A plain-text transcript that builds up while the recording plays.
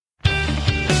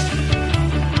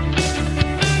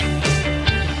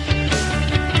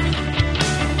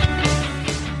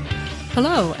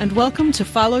Hello, and welcome to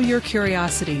Follow Your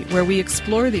Curiosity, where we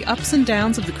explore the ups and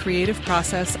downs of the creative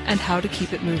process and how to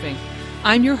keep it moving.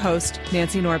 I'm your host,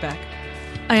 Nancy Norbeck.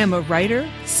 I am a writer,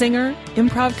 singer,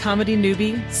 improv comedy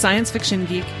newbie, science fiction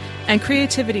geek, and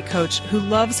creativity coach who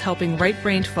loves helping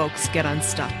right-brained folks get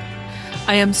unstuck.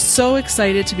 I am so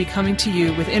excited to be coming to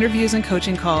you with interviews and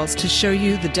coaching calls to show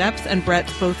you the depth and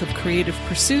breadth both of creative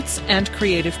pursuits and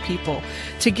creative people,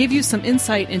 to give you some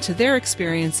insight into their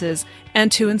experiences and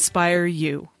to inspire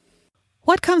you.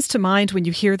 What comes to mind when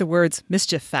you hear the words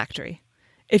Mischief Factory?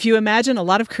 If you imagine a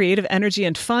lot of creative energy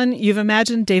and fun, you've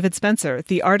imagined David Spencer,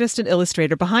 the artist and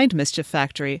illustrator behind Mischief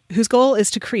Factory, whose goal is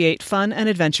to create fun and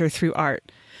adventure through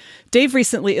art. Dave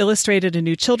recently illustrated a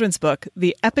new children's book,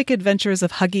 The Epic Adventures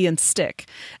of Huggy and Stick,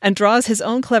 and draws his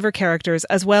own clever characters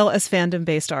as well as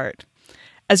fandom-based art.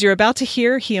 As you're about to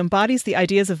hear, he embodies the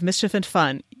ideas of mischief and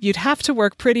fun. You'd have to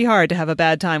work pretty hard to have a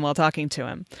bad time while talking to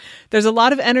him. There's a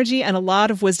lot of energy and a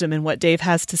lot of wisdom in what Dave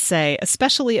has to say,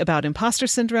 especially about imposter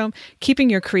syndrome, keeping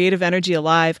your creative energy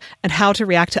alive, and how to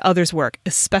react to others' work,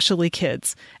 especially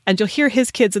kids. And you'll hear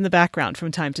his kids in the background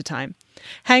from time to time.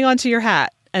 Hang on to your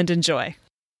hat and enjoy.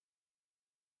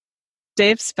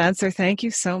 Dave Spencer, thank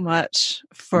you so much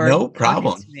for no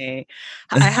problem. talking to me.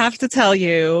 I have to tell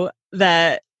you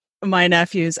that my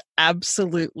nephews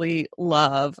absolutely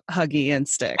love Huggy and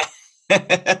Stick.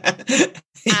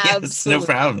 Yes, no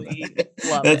problem.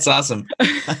 That's awesome.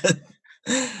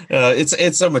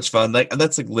 It's so much fun. Like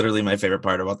that's like literally my favorite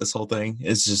part about this whole thing.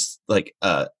 It's just like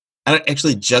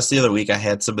actually just the other week I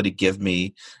had somebody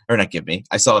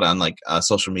I saw it on like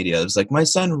social media. It was like my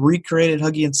son recreated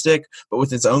Huggy and Stick but with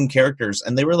his own characters,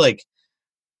 and they were like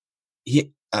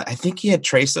I think he had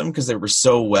traced them because they were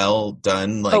so well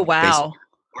done. Like, oh wow.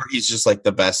 Or he's just like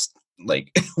the best like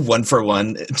one for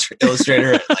one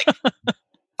illustrator at like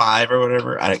 5 or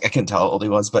whatever. I couldn't tell how old he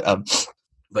was, but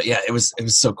yeah, it was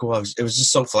so cool. It was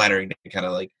just so flattering to kind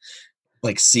of like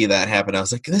see that happen. I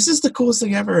was like, this is the coolest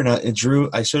thing ever. And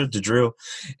I showed it to Drew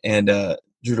and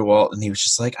Drew DeWalt, and he was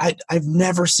just like, I've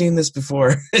never seen this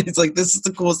before. It's like, this is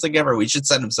the coolest thing ever. We should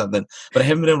send him something. But I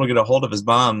haven't been able to get a hold of his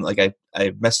mom. Like I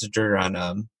messaged her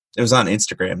on it was on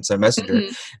Instagram, so I messaged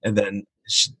her, and then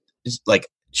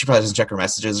she probably doesn't check her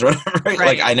messages or whatever. Right?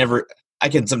 Like I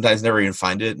can sometimes never even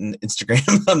find it in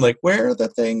Instagram. I'm like, where are the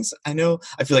things? I feel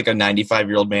like a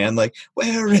 95-year-old man. Like,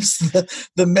 where is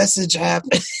the message app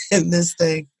in this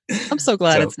thing? I'm so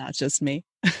glad it's not just me.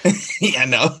 Yeah,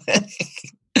 no.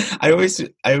 I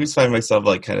always find myself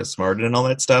like kind of smart and all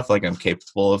that stuff. Like I'm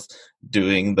capable of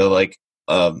doing the like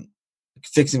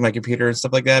fixing my computer and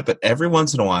stuff like that. But every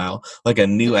once in a while, like a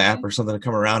new app or something to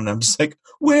come around, and I'm just like,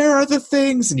 where are the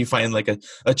things? And you find like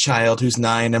a child who's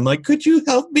 9. I'm like, could you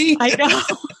help me? I know.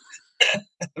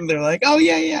 And they're like, oh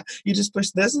yeah, you just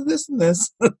push this and this and this.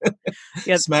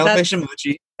 Yeah, smile face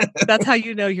emoji. That's how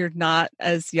you know you're not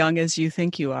as young as you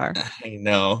think you are. I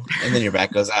know. And then your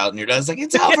back goes out and you're done. It's like,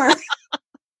 it's over.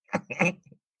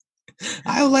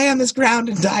 I'll lay on this ground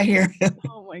and die here.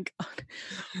 Oh my God.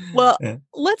 Well,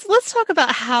 let's talk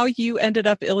about how you ended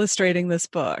up illustrating this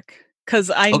book.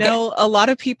 Because I know a lot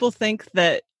of people think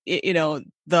that, the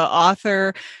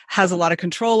author has a lot of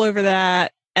control over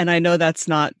that. And I know that's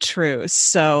not true.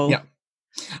 So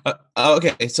yeah.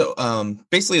 Okay. So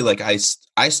basically, like I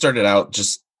started out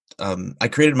just I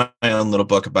created my own little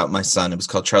book about my son. It was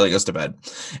called Charlie Goes to Bed.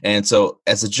 And so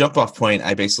as a jump off point,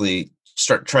 I basically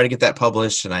try to get that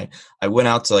published, and I went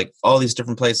out to like all these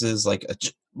different places. Like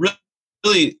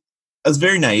really, I was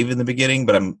very naive in the beginning,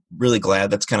 but I'm really glad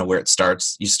that's kind of where it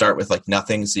starts. You start with like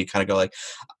nothing, so you kind of go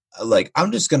like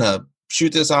I'm just gonna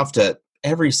shoot this off to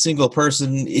every single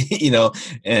person,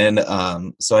 and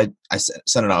so I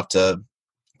sent it off to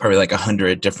probably like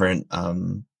 100 different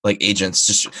like agents,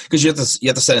 just because you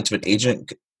have to send it to an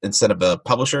agent instead of a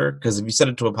publisher, because if you send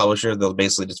it to a publisher, they'll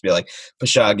basically just be like,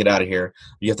 Pasha, get out of here.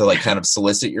 You have to like kind of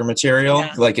solicit your material.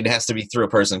 Yeah. Like it has to be through a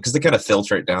person, because they kind of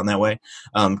filter it down that way.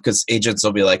 Because agents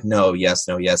will be like, no, yes,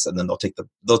 and then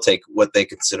they'll take what they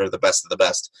consider the best of the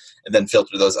best and then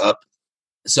filter those up.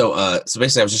 So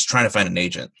basically I was just trying to find an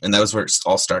agent, and that was where it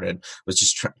all started, was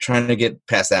just trying to get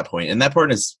past that point. And that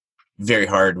part is very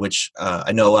hard, which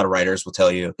I know a lot of writers will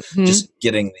tell you. Just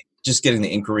getting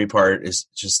the inquiry part is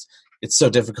just, it's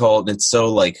so difficult. It's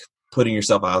so like putting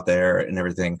yourself out there and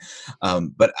everything.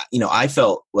 But I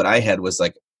felt what I had was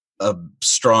like a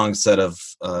strong set of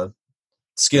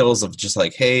skills of just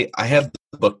like, hey, I have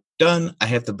the book done. I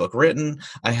have the book written.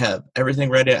 I have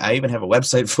everything ready. I even have a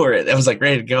website for it. I was like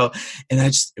ready to go. And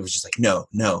it was just like, no.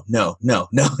 And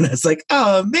I was like,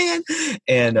 oh man.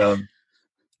 And,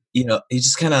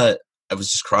 I was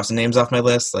just crossing names off my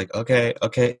list. Like,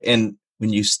 okay. And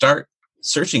when you start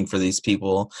searching for these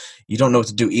people, you don't know what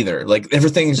to do either. Like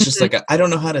everything is just like, I don't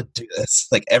know how to do this,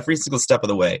 like every single step of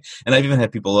the way. And I've even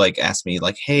had people like ask me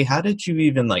like, hey, how did you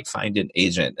even like find an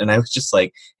agent? And I was just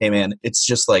like, hey man, it's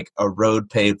just like a road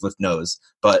paved with no's,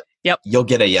 but you'll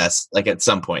get a yes, like at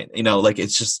some point, you know, like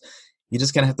it's just, you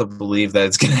just kind of have to believe that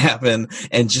it's going to happen,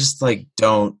 and just like,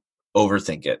 don't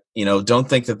overthink it. You know, don't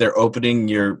think that they're opening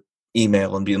your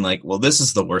email and being like, well, this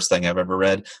is the worst thing I've ever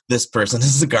read. This person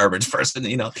is a garbage person.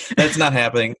 You know, that's not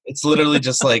happening. It's literally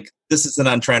just like, this isn't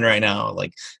on trend right now.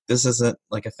 Like this isn't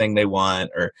like a thing they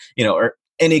want, or, you know, or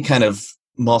any kind of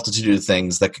multitude of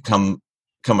things that could come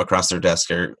across their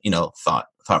desk, or, you know, thought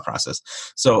process.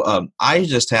 So I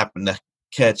just happened to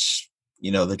catch,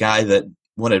 you know, the guy that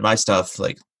wanted my stuff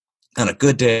like on a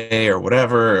good day or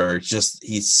whatever, or just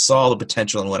he saw the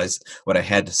potential in what I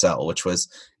had to sell, which was,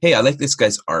 hey, I like this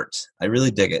guy's art. I really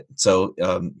dig it. So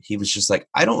he was just like,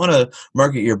 I don't want to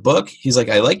market your book. He's like,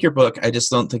 I like your book. I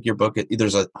just don't think your book,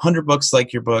 there's 100 books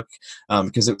like your book,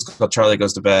 because it was called Charlie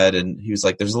Goes to Bed. And he was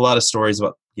like, there's a lot of stories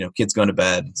about, you know, kids going to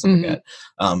bed and stuff like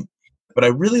that. But I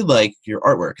really like your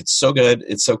artwork. It's so good.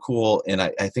 It's so cool. And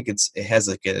I think it has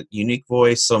like a unique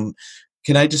voice. So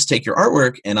can I just take your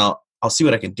artwork and I'll see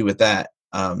what I can do with that,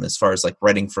 as far as like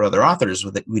writing for other authors.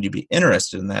 Would you be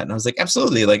interested in that? And I was like,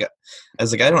 absolutely. Like, I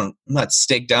was like, I'm not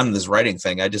staked down in this writing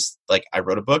thing. I just like, I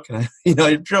wrote a book and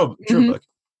I drew a book.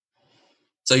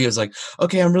 So he was like,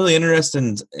 okay, I'm really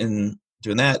interested in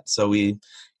doing that. So we,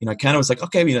 you know, I kind of was like,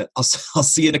 okay, you know, I'll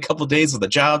see you in a couple of days with a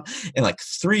job. And like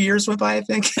 3 years went by, I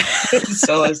think.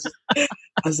 So I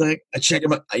was like, I check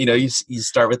him out. You know, you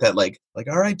start with that, like,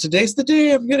 all right, today's the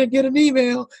day I'm going to get an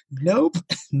email. Nope.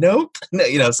 No,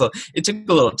 you know, so it took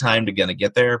a little time to kind of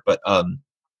get there. But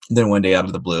then one day out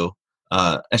of the blue,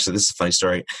 actually, this is a funny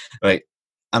story. Right.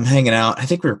 I'm hanging out. I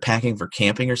think we were packing for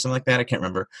camping or something like that. I can't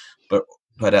remember. But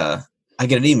I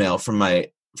get an email from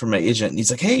my agent, and he's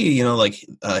like, hey, you know, like,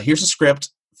 here's a script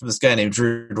from this guy named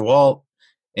Drew DeWalt.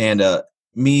 And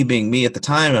me being me at the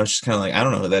time, I was just kind of like, I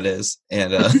don't know who that is.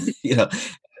 And, you know,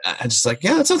 I just like,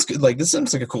 yeah, that sounds good. Like, this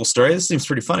sounds like a cool story. This seems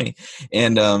pretty funny.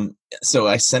 And so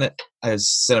I sent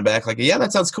it back like, yeah,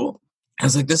 that sounds cool. I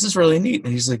was like, this is really neat.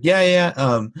 And he's like, yeah.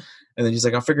 And then he's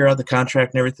like, I'll figure out the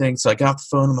contract and everything. So I got off the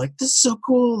phone. I'm like, this is so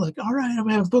cool. Like, all right, I'm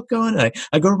gonna have a book going. And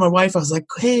I go to my wife. I was like,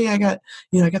 hey, I got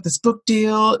this book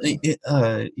deal. It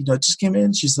just came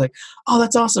in. She's like, oh,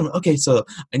 that's awesome. Okay, so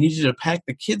I need you to pack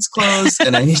the kids' clothes,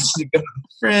 and I need you to go to the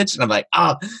fridge. And I'm like,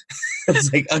 oh,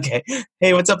 it's like, okay,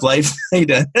 hey, what's up, life? How you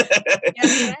doing? Yeah,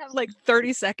 I have like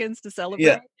 30 seconds to celebrate.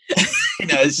 Yeah. You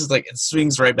know, it's just like it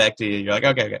swings right back to you. You're like,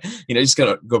 okay. You know, you just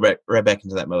gotta go right back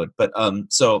into that mode. But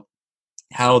so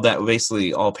how that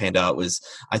basically all panned out was,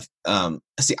 I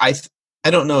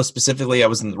don't know specifically. I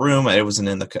was in the room. I wasn't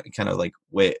in the kind of like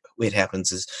way it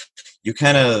happens is you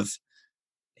kind of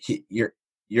your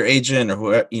agent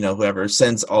or whoever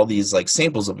sends all these like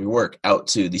samples of your work out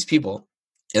to these people,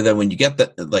 and then when you get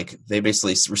that, like they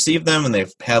basically receive them and they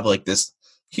have like this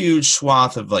huge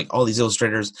swath of like all these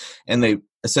illustrators, and they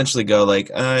essentially go like,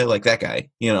 I like that guy,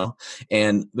 you know.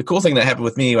 And the cool thing that happened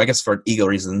with me, I guess for ego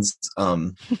reasons,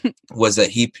 was that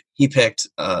he picked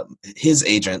his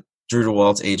agent, Drew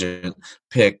DeWalt's agent,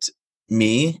 picked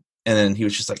me. And then he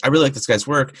was just like, I really like this guy's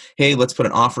work. Hey, let's put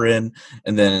an offer in.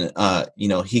 And then,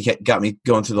 he got me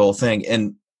going through the whole thing.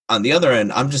 And on the other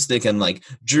end, I'm just thinking like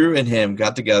Drew and him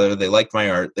got together. They liked my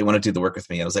art. They want to do the work with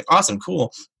me. And I was like, awesome,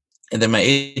 cool. And then my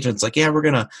agent's like, yeah, we're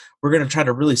gonna try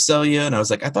to really sell you. And I was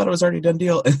like, I thought it was already a done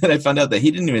deal. And then I found out that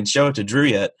he didn't even show it to Drew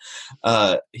yet.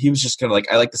 He was just kind of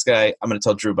like, I like this guy. I'm gonna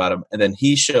tell Drew about him. And then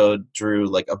he showed Drew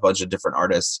like a bunch of different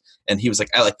artists, and he was like,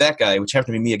 I like that guy, which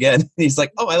happened to be me again. And he's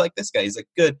like, oh, I like this guy. He's like,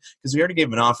 good, because we already gave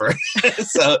him an offer.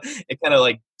 So it kind of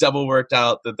like double worked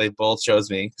out that they both chose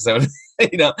me, because I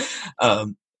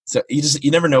would, so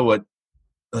you never know what,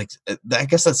 like, I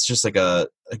guess that's just like a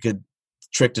good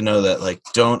trick to know that, like,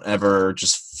 don't ever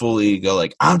just fully go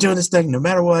like, I'm doing this thing no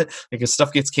matter what. Like, if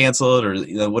stuff gets canceled, or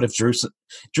what if Drew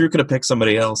could have picked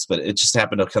somebody else, but it just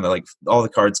happened to kind of like all the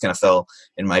cards kind of fell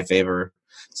in my favor.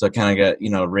 So I kind of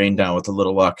got rained down with a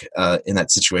little luck in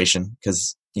that situation,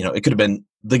 because it could have been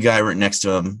the guy right next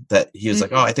to him that he was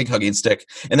like, oh, I think Hugging Stick,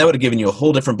 and that would have given you a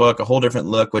whole different book, a whole different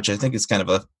look, which I think is kind of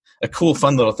a cool,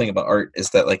 fun little thing about art,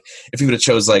 is that, like, if you would have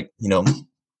chose like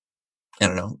I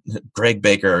don't know, Greg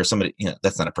Baker or somebody,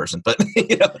 that's not a person, but,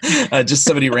 just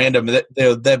somebody random,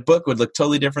 that book would look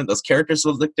totally different. Those characters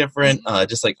would look different.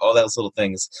 Just like all those little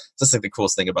things. That's like the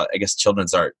coolest thing about, I guess,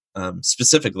 children's art,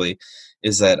 specifically,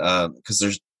 is that, because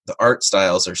the art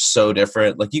styles are so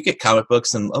different. Like, you get comic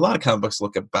books, and a lot of comic books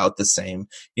look about the same,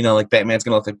 like Batman's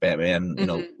going to look like Batman,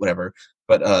 whatever.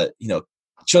 But,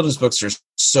 children's books are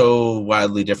so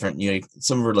wildly different. You know,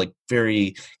 some are like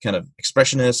very kind of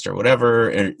expressionist or whatever,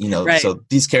 and you know, Right. so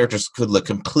these characters could look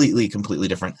completely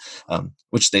different,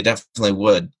 which they definitely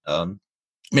would.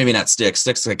 Maybe not Sticks.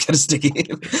 Sticks like kind of sticky,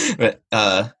 but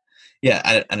yeah,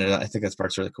 I don't know. I think that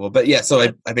part's really cool. But yeah, so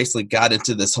I basically got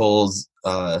into this whole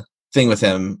thing with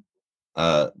him,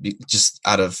 just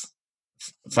out of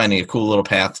finding a cool little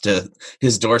path to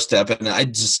his doorstep, and I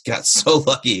just got so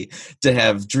lucky to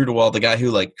have Drew DeWald, the guy who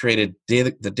like created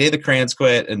the Day the Crayons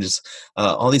Quit, and just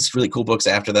all these really cool books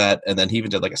after that, and then he even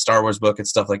did like a Star Wars book and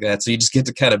stuff like that. So you just get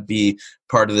to kind of be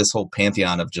part of this whole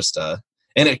pantheon of just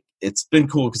and it's been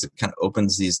cool because it kind of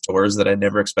opens these doors that I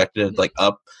never expected, like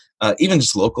up. Even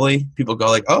just locally, people go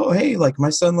like, "Oh, hey, like my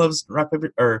son loves rock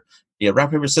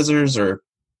paper scissors," or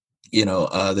you know,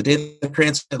 the Day the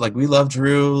Crayons, like we love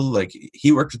Drew, like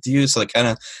he worked with you, so like kind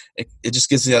of it just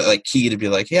gives you that like key to be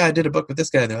like, yeah, I did a book with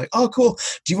this guy, and they're like, oh, cool.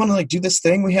 Do you want to like do this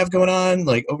thing we have going on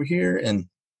like over here? And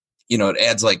you know, it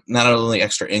adds like not only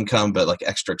extra income but like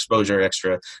extra exposure,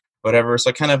 extra whatever. So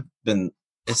I kind of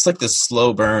it's like this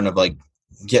slow burn of like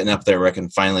getting up there where I can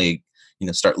finally, you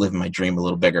know, start living my dream a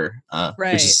little bigger,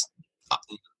 Right. which is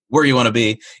where you want to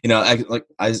be. You know,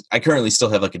 I currently still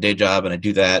have like a day job, and I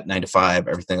do that 9 to 5,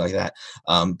 everything like that.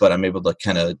 But I'm able to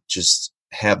kind of just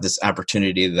have this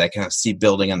opportunity that I kind of see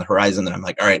building on the horizon, that I'm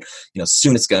like, all right, you know,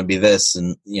 soon it's going to be this,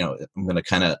 and you know, I'm going to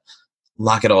kind of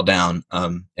lock it all down.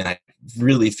 And I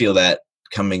really feel that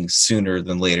coming sooner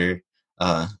than later.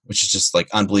 Which is just like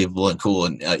unbelievable and cool.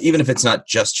 And even if it's not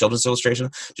just children's illustration,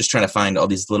 just trying to find all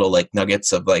these little like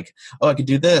nuggets of like, oh, I could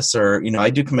do this, or, you know, I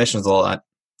do commissions a lot.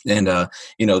 And,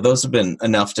 you know, those have been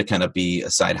enough to kind of be a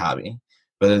side hobby.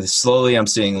 But slowly I'm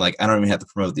seeing like, I don't even have to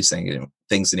promote these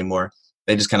things anymore.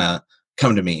 They just kind of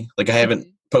come to me. Like I haven't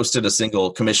posted a single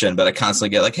commission, but I constantly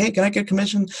get like, hey, can I get a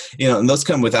commission? You know, and those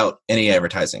come without any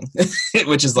advertising,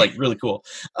 which is like really cool.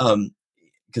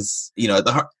 Because, you know,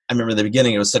 I remember in the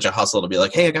beginning, it was such a hustle to be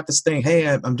like, hey, I got this thing. Hey,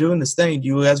 I'm doing this thing. Do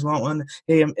you guys want one?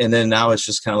 Hey, and then now it's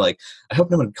just kind of like, I hope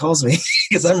no one calls me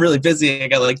because I'm really busy. I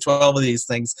got like 12 of these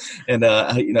things, and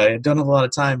you know, I don't have a lot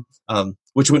of time.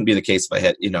 Which wouldn't be the case if I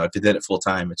had, you know, if you did it full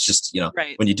time. It's just, you know,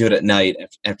 when you do it at night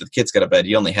after the kids go to bed,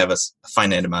 you only have a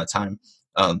finite amount of time.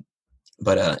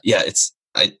 But yeah,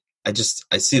 I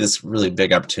see this really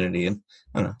big opportunity, and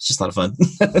I don't know, it's just a lot of fun.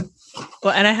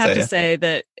 Well, and I have to say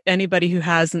that anybody who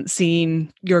hasn't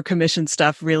seen your commission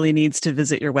stuff really needs to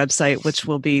visit your website, which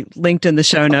will be linked in the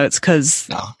show notes, because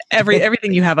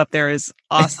everything you have up there is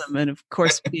awesome. And of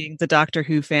course, being the Doctor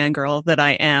Who fangirl that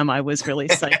I am, I was really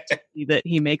psyched to see that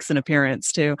he makes an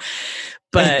appearance too.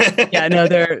 But yeah, no,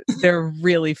 they're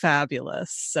really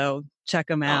fabulous. So check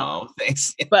them out. Oh,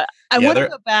 thanks. But I want to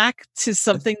go back to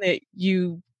something that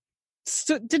you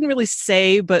didn't really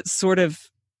say, but sort of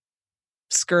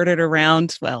skirted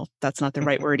around. Well, that's not the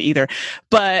right word either.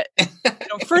 But you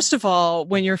know, first of all,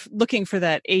 when you're looking for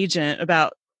that agent,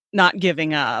 about not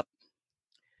giving up,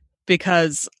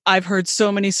 because I've heard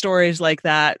so many stories like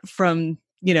that from,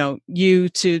 you know, you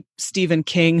to Stephen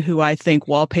King, who I think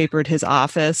wallpapered his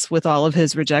office with all of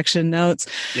his rejection notes.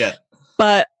 Yeah.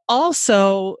 But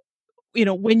also, you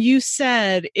know, when you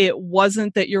said it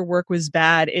wasn't that your work was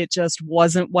bad, it just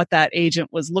wasn't what that agent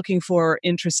was looking for,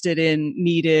 interested in,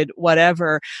 needed,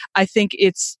 whatever. I think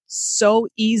it's so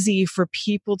easy for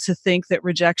people to think that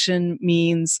rejection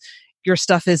means your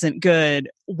stuff isn't good,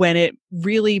 when it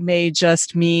really may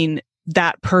just mean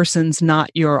that person's not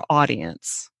your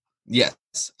audience. Yes.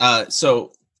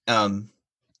 So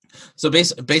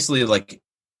basically, like,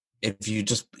 if you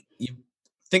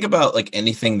think about like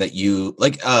anything that you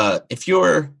like, if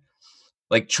you're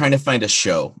like trying to find a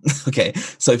show, okay.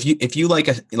 So if you like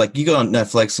you go on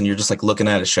Netflix and you're just like looking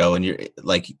at a show, and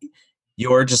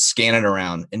you're just scanning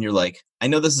around, and you're like, I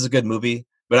know this is a good movie,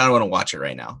 but I don't want to watch it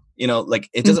right now. You know, like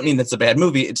it doesn't mean it's a bad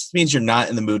movie. It just means you're not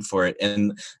in the mood for it.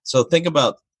 And so think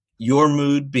about your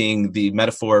mood being the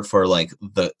metaphor for like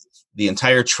the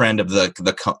entire trend of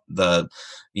the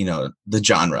you know, the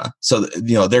genre. So,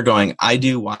 you know, they're going, I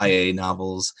do YA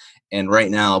novels, and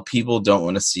right now people don't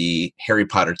want to see Harry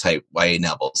Potter type YA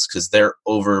novels because they're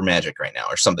over magic right now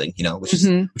or something, you know, which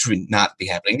would not be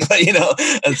happening, but you know,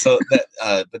 and so that,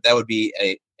 but that would be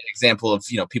an example of,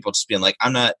 you know, people just being like,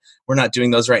 we're not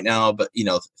doing those right now, but you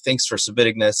know, thanks for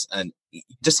submitting this. And you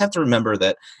just have to remember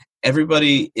that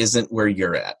everybody isn't where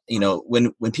you're at. You know,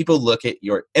 when people look at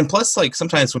and plus, like,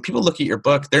 sometimes when people look at your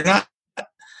book, they're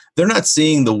not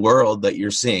seeing the world that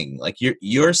you're seeing. Like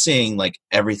you're seeing like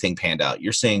everything panned out.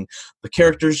 You're seeing the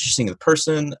characters, you're seeing the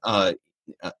person,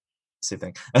 same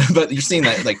thing, but you're seeing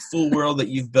that like full world that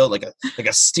you've built, like a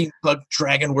steampunk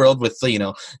dragon world with, you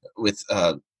know, with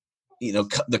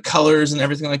the colors and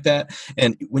everything like that.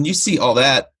 And when you see all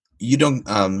that, you don't,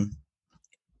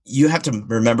 you have to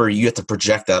remember, you have to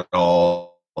project that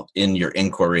all in your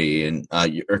inquiry and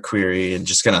your query, and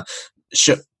just kind of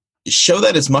show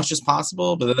that as much as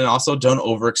possible, but then also don't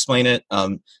over explain it.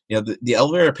 The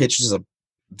elevator pitch is a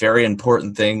very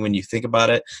important thing when you think about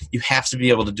it. You have to be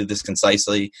able to do this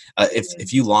concisely.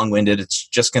 If you long-winded, it's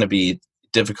just going to be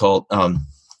difficult.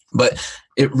 But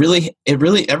it really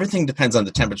everything depends on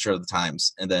the temperature of the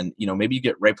times, and then maybe you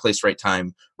get right place, right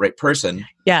time, right person.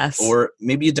 Yes. Or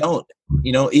maybe you don't.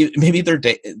 Maybe their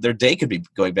day could be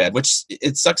going bad, which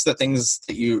it sucks that things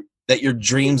that your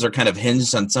dreams are kind of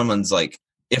hinged on someone's like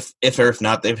if or if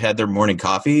not they've had their morning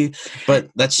coffee. But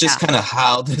that's just kind of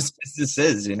how this business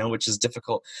is, which is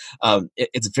difficult.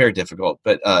 It's very difficult.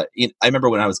 But I remember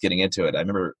when I was getting into it, I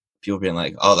remember people being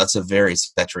like, "Oh, that's a very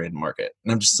saturated market,"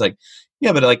 and I'm just like,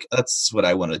 yeah, but like that's what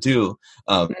I want to do.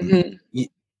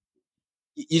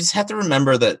 You just have to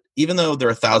remember that even though there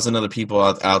are 1,000 other people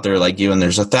out there like you, and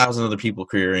there's 1,000 other people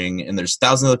querying, and there's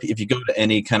 1,000 other people, if you go to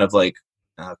any kind of like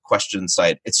question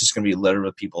site, it's just going to be littered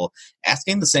with people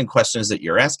asking the same questions that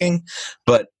you're asking.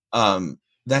 But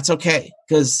that's okay,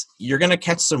 because you're going to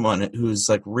catch someone who's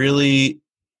like really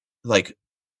like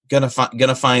gonna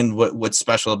find what's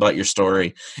special about your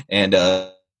story. And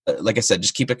like I said,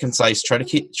 just keep it concise. Try to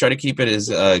keep it as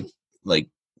like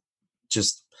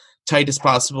just tight as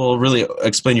possible. Really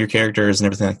explain your characters and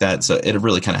everything like that. So it'll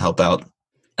really kind of help out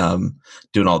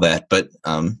doing all that. But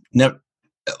never,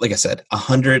 like I said,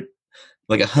 100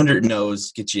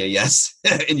 no's get you a yes,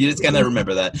 and you just kind of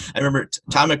remember that. I remember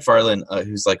Tom McFarlane,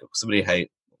 who's like somebody I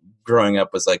growing up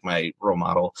was like my role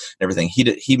model and everything.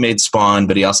 He made Spawn,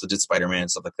 but he also did Spider-Man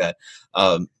and stuff like that.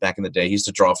 Back in the day, he used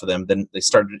to draw for them. Then they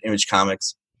started Image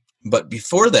Comics. But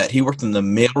before that, he worked in the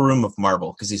mailroom of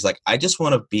Marvel, because he's like, I just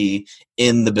want to be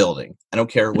in the building. I don't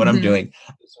care what I'm doing.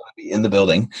 I just want to be in the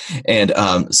building. And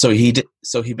so he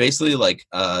basically like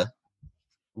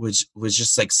was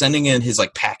just like sending in his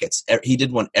like packets. He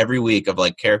did one every week of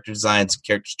like character designs,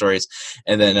 character stories,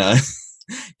 and then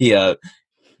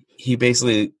he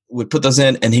basically would put those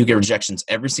in, and he would get rejections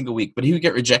every single week. But he would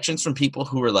get rejections from people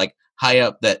who were like high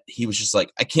up, that he was just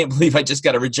like, I can't believe I just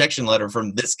got a rejection letter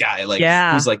from this guy. Like,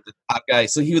 who's like the top guy.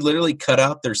 So he would literally cut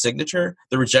out their signature,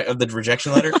 the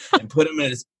rejection letter, and put him in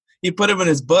his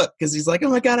book, because he's like, oh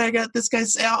my God, I got this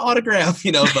guy's autograph.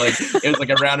 Like it was like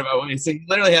a roundabout way. So he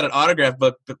literally had an autograph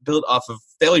book built off of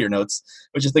failure notes,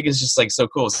 which I think is just like so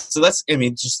cool. So that's,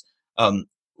 just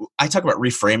I talk about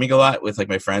reframing a lot with like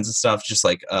my friends and stuff, just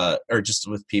like or just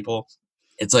with people.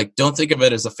 It's like, don't think of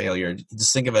it as a failure.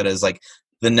 Just think of it as like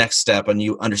the next step on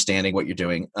you understanding what you're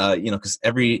doing. Because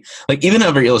even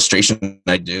every illustration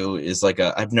I do is like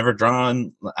I've never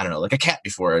drawn, I don't know, like a cat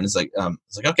before, and it's like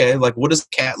okay, like what does a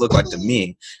cat look like to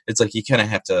me? It's like you kind of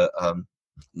have to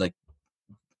like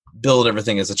build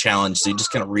everything as a challenge. So you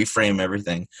just kind of reframe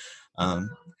everything. So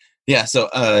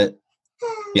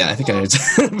I think I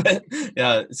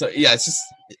so yeah, it's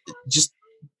just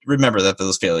remember that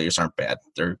those failures aren't bad.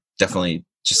 They're definitely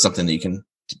just something that you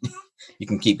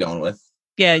can keep going with.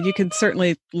 Yeah, you can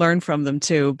certainly learn from them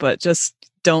too, but just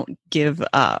don't give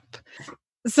up.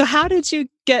 So how did you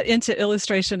get into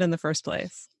illustration in the first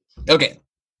place? Okay.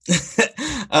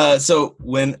 So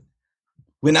when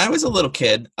I was a little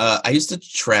kid, I used to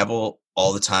travel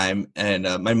all the time, and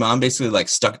my mom basically like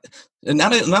stuck.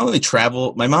 Not only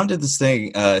travel, my mom did this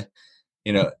thing,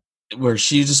 where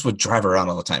she just would drive around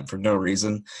all the time for no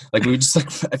reason. Like we just like,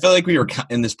 I felt like we were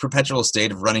in this perpetual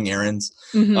state of running errands,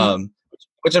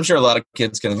 which I'm sure a lot of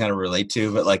kids can kind of relate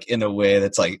to, but like in a way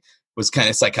that's like was kind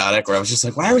of psychotic, where I was just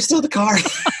like, why are we still in the car?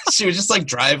 She would just like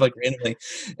drive like randomly,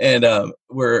 and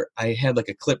where I had like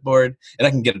a clipboard, and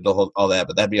I can get into all that,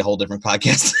 but that'd be a whole different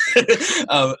podcast.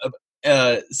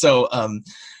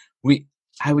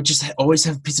 I would just always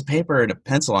have a piece of paper and a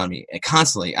pencil on me, and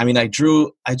constantly. I mean, I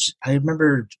drew. I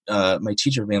remember my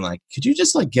teacher being like, "Could you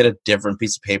just like get a different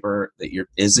piece of paper that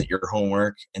isn't your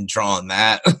homework and draw on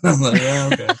that?" I'm like, "Yeah,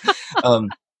 okay."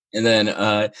 And then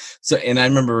and I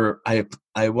remember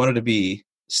I wanted to be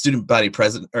student body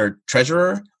president or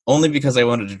treasurer, only because I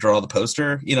wanted to draw the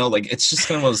poster. Like it's just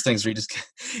kind of one of those things where you just,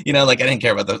 like I didn't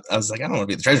care about I was like, I don't want to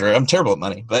be the treasurer. I'm terrible at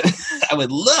money, but I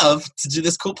would love to do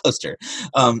this cool poster.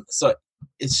 So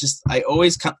it's just I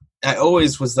always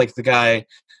was like the guy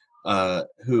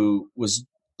who was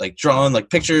like drawing like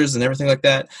pictures and everything like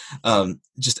that.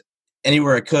 Just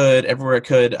anywhere I could, everywhere I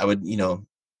could, I would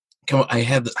I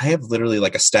have literally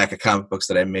like a stack of comic books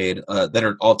that I made that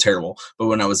are all terrible. But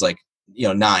when I was like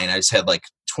 9, I just had like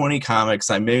 20 comics.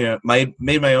 I made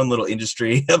my own little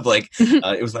industry of like,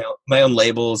 it was my own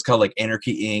label. It's called like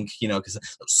Anarchy Inc., you know, because it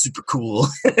was super cool.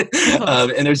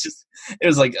 And it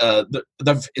was like,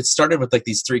 it started with like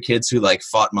these 3 kids who like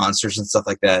fought monsters and stuff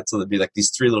like that. So there'd be like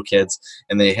these 3 little kids,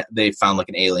 and they found like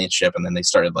an alien ship, and then they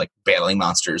started like battling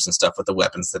monsters and stuff with the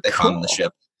weapons that they found on the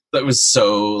ship. That was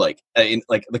so like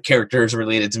the characters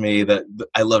related to me. That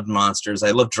I loved monsters.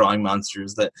 I loved drawing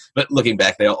monsters. But looking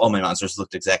back, all my monsters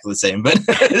looked exactly the same. But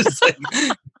it's like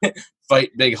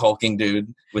fight big hulking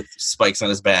dude with spikes on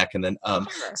his back, and then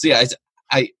so yeah,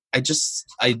 I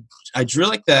drew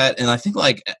like that, and I think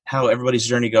like how everybody's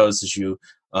journey goes is you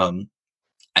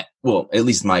well, at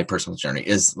least my personal journey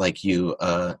is like you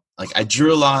like I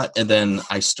drew a lot, and then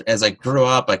as I grew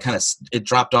up, it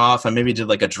dropped off. I maybe did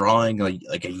like a drawing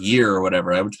like a year or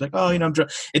whatever. I would be like, oh, you know,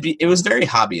 it was very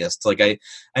hobbyist. Like I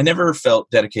never felt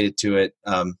dedicated to it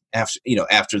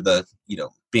after the, you know,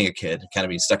 being a kid, kind of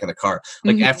being stuck in the car.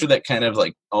 Like after that kind of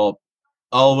like all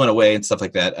went away and stuff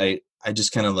like that, I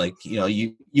just kind of like, you know,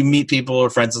 you meet people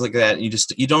or friends like that, and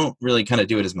you don't really kind of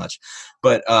do it as much.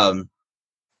 But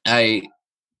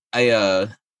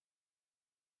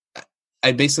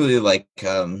I basically like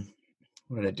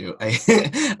what did I do?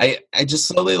 I just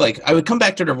slowly like I would come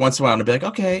back to it every once in a while and I'd be like,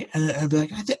 okay, and I'd be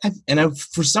like,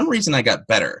 for some reason I got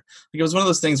better. Like it was one of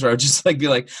those things where I would just like be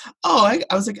like, oh,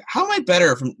 I was like, how am I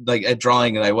better from like at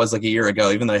drawing than I was like a year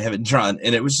ago, even though I haven't drawn?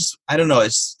 And it was just, I don't know,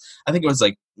 I think it was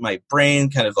like my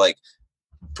brain kind of like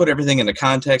put everything into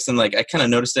context, and like I kind of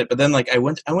noticed it. But then like I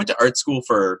went to art school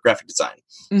for graphic design.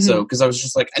 So because I was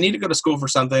just like, I need to go to school for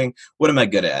something. What am I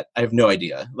good at? I have no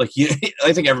idea. Like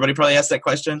I think everybody probably asked that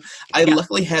question. I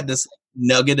luckily had this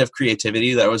nugget of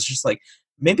creativity that I was just like,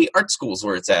 maybe art school's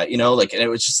where it's at, you know, like, and it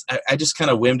was just, I just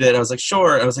kind of whimmed it. I was like,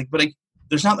 sure. I was like, but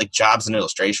there's not like jobs in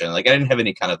illustration. Like I didn't have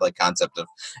any kind of like concept of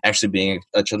actually being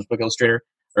a children's book illustrator.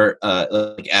 Or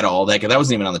like at all. That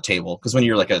wasn't even on the table, because when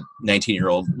you're like a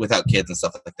 19-year-old without kids and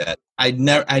stuff like that, I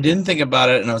didn't think about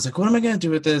it, and I was like, what am I going to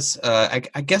do with this? I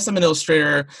guess I'm an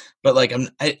illustrator, but like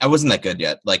I wasn't that good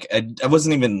yet. Like I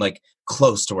wasn't even like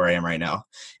close to where I am right now.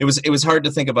 It was hard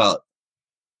to think about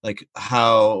like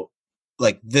how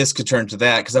like this could turn to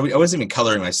that, because I wasn't even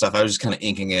coloring my stuff. I was just kind of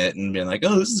inking it and being like,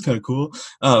 oh, this is kind of cool.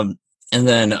 And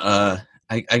then I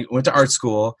went to art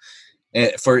school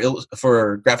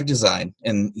for graphic design,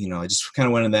 and you know, I just kind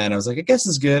of went in that, and I was like, I guess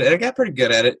it's good, and I got pretty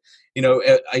good at it. You know,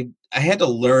 I had to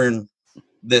learn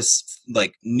this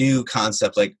like new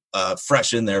concept like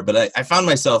fresh in there, but I found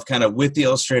myself kind of with the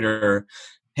Illustrator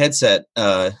headset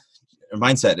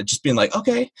mindset, it just being like,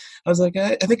 okay, I was like,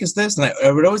 I think it's this, and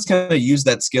I would always kind of use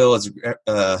that skill as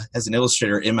an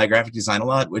illustrator in my graphic design a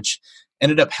lot, which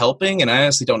ended up helping. And I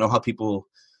honestly don't know how people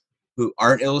who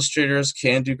aren't illustrators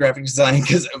can do graphic design,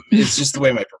 because it's just the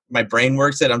way my brain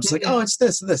works. That I'm just like, oh, it's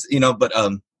this, you know. But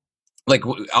like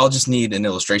I'll just need an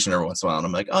illustration every once in a while, and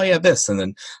I'm like, oh yeah, this, and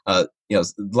then you know,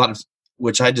 a lot of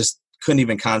which I just couldn't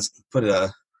even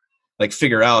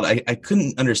figure out. I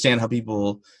couldn't understand how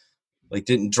people like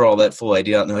didn't draw that full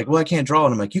idea out, and they're like, well, I can't draw.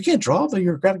 And I'm like, you can't draw, but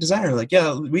you're a graphic designer. They're like,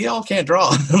 yeah, we all can't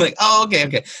draw. And I'm like, oh,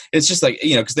 okay. It's just like,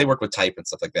 you know, because they work with type and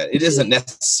stuff like that. It isn't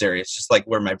necessary. It's just like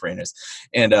where my brain is.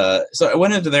 And so I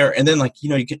went into there, and then like, you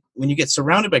know, when you get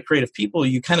surrounded by creative people,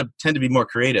 you kind of tend to be more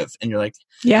creative, and you're like,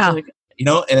 yeah, you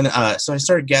know. And so I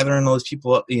started gathering all these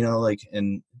people up, you know, like,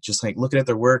 and just like looking at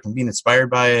their work and being inspired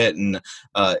by it, and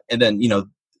then, you know,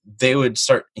 they would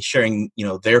start sharing, you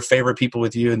know, their favorite people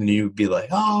with you, and then you'd be like,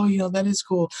 oh, you know, that is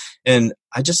cool. And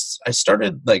I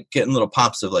started like getting little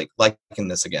pops of like liking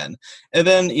this again. And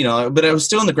then, you know, but I was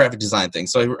still in the graphic design thing.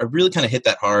 So I really kind of hit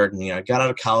that hard, and, you know, I got out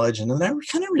of college, and then I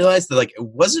kind of realized that like, it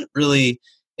wasn't really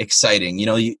exciting. You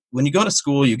know, when you go to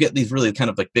school, you get these really kind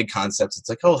of like big concepts. It's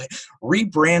like, oh,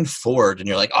 rebrand Ford, and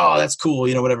you're like, oh, that's cool,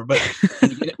 you know, whatever. But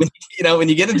when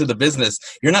you get into the business,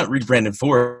 you're not rebranding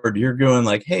Ford. You're going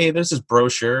like, hey, there's this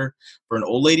brochure for an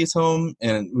old lady's home,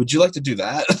 and would you like to do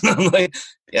that? And I'm like,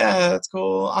 yeah, that's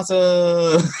cool,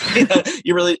 awesome. You know,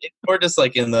 you really, or just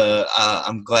like in the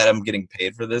I'm glad I'm getting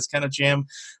paid for this kind of jam,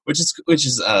 which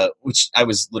I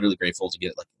was literally grateful to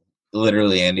get like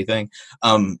literally anything.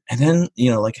 And then, you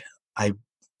know, like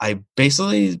I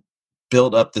basically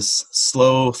built up this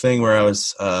slow thing where I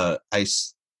was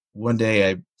one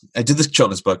day I did this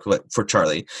children's book for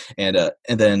Charlie, and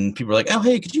then people were like, oh,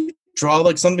 hey, could you draw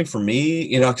like something for me?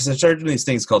 You know, because I started doing these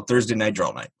things called Thursday night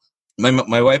draw night.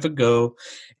 My wife would go,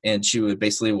 and she would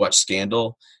basically watch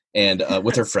Scandal and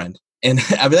with her friend, and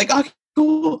I'd be like, oh,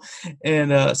 cool. And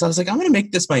so I was like, I'm gonna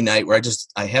make this my night where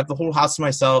I have the whole house to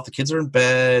myself, the kids are in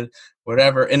bed,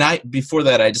 whatever. And before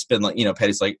that, I just been like, you know,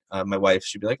 Patty's like, my wife,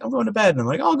 she'd be like, I'm going to bed, and I'm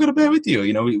like, I'll go to bed with you.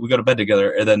 You know, we go to bed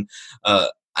together. And then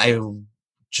I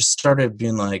just started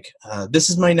being like, this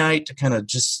is my night to kind of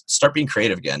just start being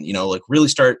creative again, like really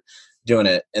start doing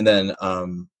it. And then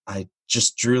I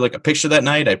just drew like a picture that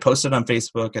night. I posted on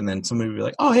Facebook, and then somebody would be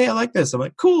like, oh, hey, I like this. I'm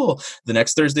like, cool. The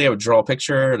next Thursday I would draw a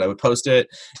picture and I would post it.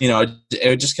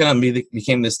 It just kind of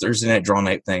became this Thursday night draw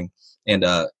night thing. And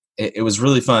it was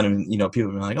really fun. And,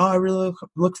 people would be like, oh, I really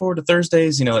look forward to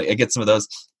Thursdays. I get some of those.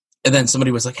 And then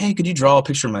somebody was like, hey, could you draw a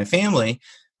picture of my family?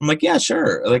 I'm like, yeah,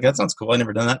 sure. Like, that sounds cool. I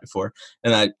never done that before.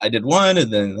 And I did one,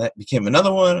 and then that became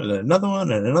another one, and another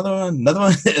one, and another one, another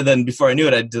one. And then before I knew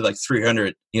it, I did like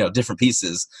 300, different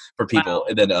pieces for people. Wow.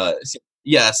 And then,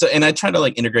 yeah. So, and I try to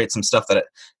like integrate some stuff that,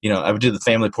 I would do the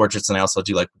family portraits, and I also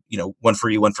do like, one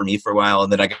for you, one for me for a while.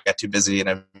 And then I got too busy,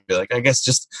 and I'd be like, I guess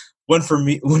just one for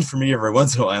me every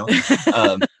once in a while.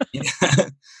 Yeah.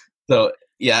 So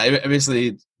yeah, I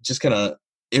basically just kind of,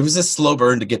 it was a slow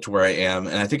burn to get to where I am.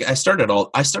 And I think I started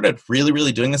really,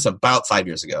 really doing this about 5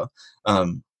 years ago.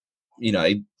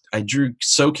 I drew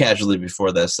so casually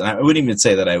before this, and I wouldn't even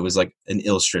say that I was like an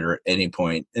illustrator at any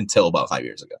point until about 5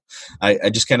 years ago. I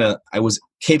just I was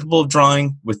capable of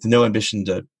drawing with no ambition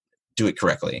to do it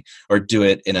correctly or do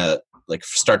it in a like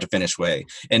start to finish way.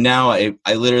 And now I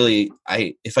literally,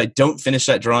 if I don't finish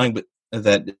that drawing, but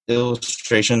that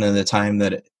illustration in the time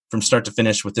that from start to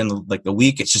finish within like the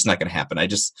week, it's just not going to happen. I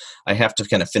have to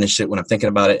kind of finish it when I'm thinking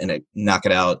about it and I knock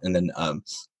it out. And then,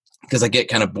 cause I get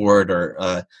kind of bored or,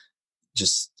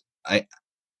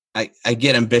 I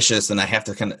get ambitious and I have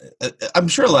to kind of, I'm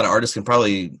sure a lot of artists can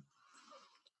probably,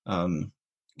 can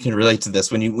relate to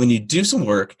this when you do some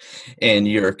work and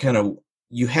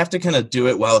you have to kind of do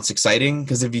it while it's exciting.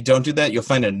 Because if you don't do that, you'll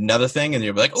find another thing and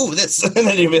you'll be like, oh, this. And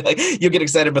then you'll get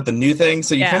excited about the new thing.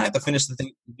 So you kind of have to finish the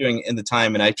thing you're doing in the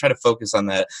time. And I try to focus on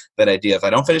that idea. If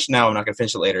I don't finish now, I'm not going to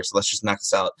finish it later. So let's just knock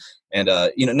this out. And,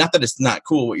 not that it's not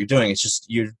cool what you're doing. It's just,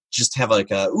 you just have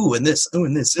like a, ooh, and this, ooh,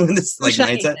 and this, ooh, and this, like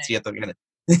mindset. So you have to kind of,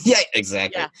 yeah,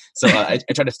 exactly. Yeah. So I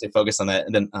try to stay focused on that.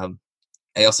 And then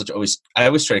I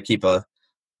always try to keep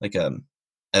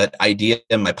an idea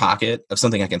in my pocket of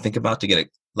something I can think about to get it,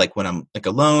 like when I'm like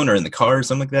alone or in the car or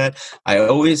something like that. I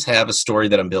always have a story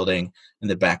that I'm building in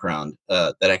the background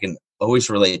that I can always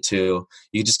relate to.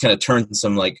 You just kind of turn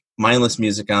some like mindless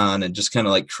music on and just kind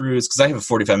of like cruise, because I have a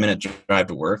 45-minute drive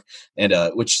to work, and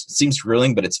which seems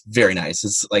grueling, but it's very nice.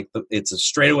 It's like it's a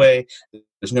straightaway.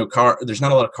 There's no car. There's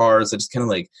not a lot of cars. I just kind of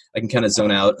like I can kind of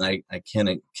zone out, and I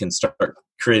can start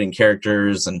creating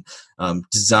characters and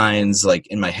designs like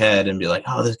in my head and be like,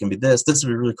 oh, this can be this would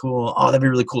be really cool. Oh, that'd be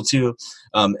really cool too.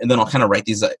 And then I'll kind of write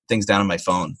these things down on my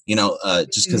phone,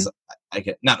 just because I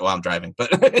get, not while I'm driving,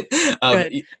 but like,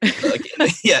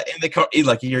 yeah, in the car,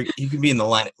 like you can be in the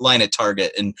line at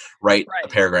Target and write a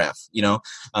paragraph,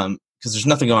 because there's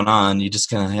nothing going on. You just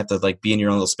kind of have to like be in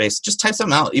your own little space. Just type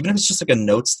something out, even if it's just like a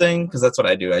notes thing, because that's what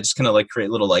I do. I just kind of like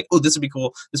create little like, oh, this would be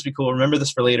cool. This would be cool. Remember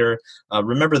this for later.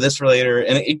 Remember this for later.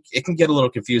 And it can get a little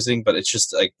confusing, but it's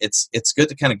just like it's good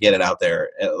to kind of get it out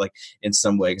there like in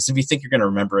some way. Because if you think you're going to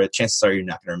remember it, chances are you're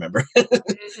not going to remember.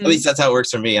 Mm-hmm. At least that's how it works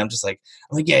for me. I'm like,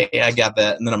 yeah, I got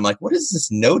that. And then I'm like, what does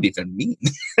this note even mean?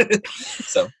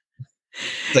 So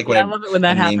it's like when I love it when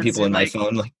that happens. Name people in my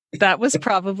phone, like. That was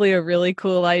probably a really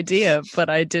cool idea, but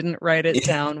I didn't write it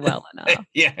down well enough.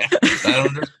 Yeah,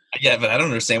 but I don't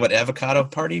understand what avocado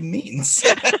party means.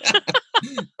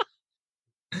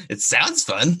 It sounds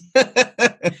fun.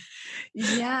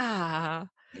 Yeah.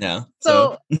 No.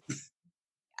 So,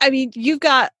 I mean, you've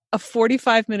got a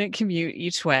 45-minute commute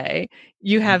each way.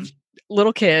 You have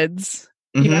little kids.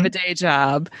 Mm-hmm. You have a day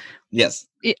job. Yes.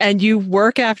 And you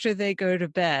work after they go to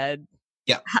bed.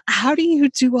 Yeah. How do you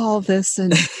do all this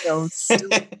and still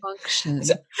function?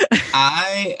 So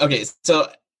I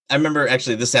remember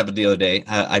actually this happened the other day.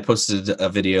 I posted a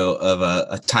video of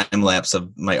a time lapse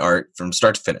of my art from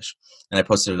start to finish, and I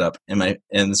posted it up. And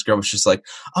this girl was just like,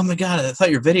 "Oh my god, I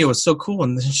thought your video was so cool."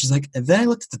 And then she's like, and then I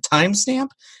looked at the timestamp.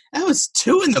 That was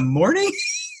 2 a.m.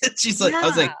 She's like, I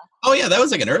was like, "Oh yeah, that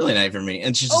was like an early night for me."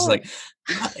 And she's just like,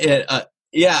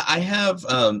 yeah, I have.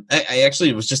 I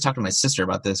actually was just talking to my sister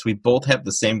about this. We both have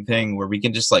the same thing where we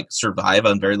can just like survive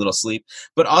on very little sleep.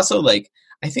 But also, like,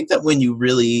 I think that when you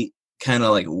really kind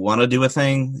of like want to do a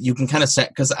thing, you can kind of set.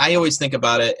 Because I always think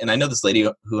about it, and I know this lady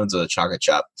who owns a chocolate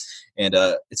shop, and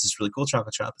it's this really cool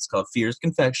chocolate shop. It's called Fears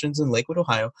Confections in Lakewood,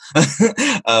 Ohio.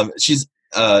 She's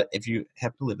if you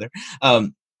happen to live there,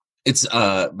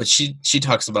 but she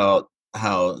talks about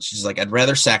how she's like, I'd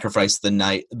rather sacrifice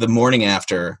the morning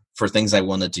after for things I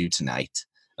want to do tonight.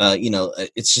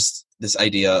 It's just this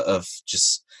idea of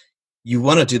just, you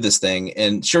want to do this thing,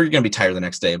 and sure, you're going to be tired the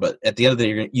next day, but at the end of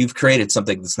the day, you've created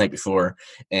something this night before,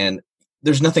 and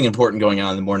there's nothing important going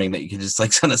on in the morning that you can just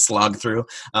like kind of slog through.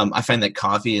 I find that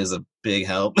coffee is a big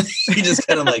help. You just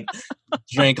kind of like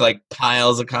drink like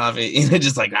piles of coffee,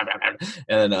 just like,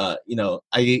 and I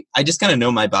just kind of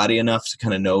know my body enough to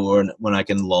kind of know when I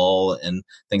can lull and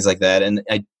things like that. And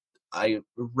I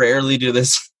rarely do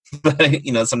this, but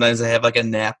sometimes I have like a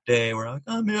nap day where I'm like,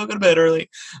 oh, maybe I'll go to bed early.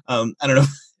 I don't know.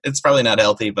 It's probably not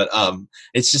healthy, but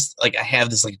it's just like I have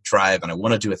this like drive and I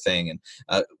want to do a thing. And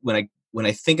when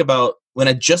I think about when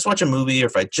I just watch a movie or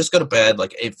if I just go to bed,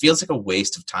 like it feels like a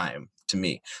waste of time to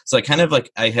me. So I kind of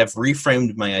like I have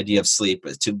reframed my idea of sleep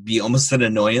to be almost an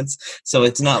annoyance. So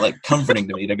it's not like comforting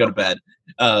to me to go to bed.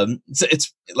 So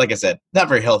it's like I said, not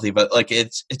very healthy, but like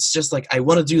it's just like I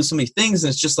want to do so many things, and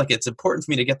it's just like it's important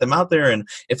for me to get them out there. And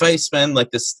if I spend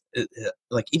like this,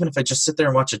 like even if I just sit there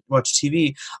and watch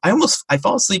TV, I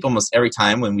fall asleep almost every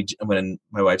time when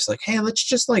my wife's like, hey, let's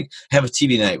just like have a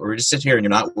TV night where we just sit here and you're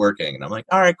not working, and I'm like,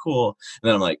 all right, cool. And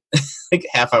then I'm like, like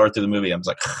half hour through the movie, I'm just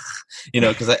like,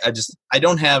 because I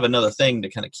don't have another thing to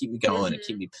kind of keep me going and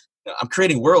keep me. I'm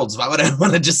creating worlds. Why would I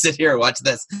want to just sit here and watch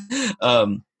this?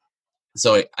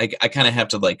 So I kind of have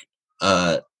to like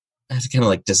I have to kind of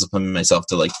like discipline myself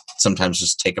to like sometimes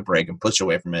just take a break and push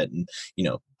away from it and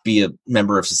be a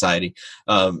member of society.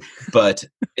 But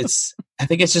I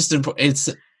think it's just it's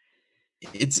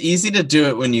easy to do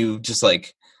it when you just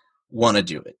like want to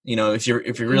do it. If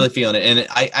you're really feeling it. And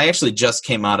I actually just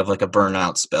came out of like a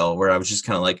burnout spell where I was just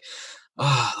kind of like,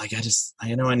 oh, like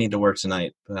I know I need to work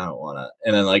tonight, but I don't want to.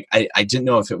 And then like I didn't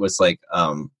know if it was like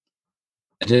I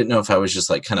didn't know if I was just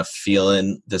like kind of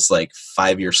feeling this like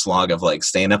 5-year slog of like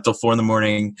staying up till 4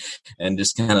 a.m. and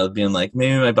just kind of being like,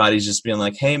 maybe my body's just being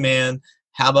like, hey man,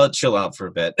 how about chill out for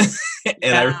a bit? And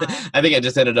yeah. I think I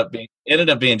just ended up being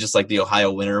just like the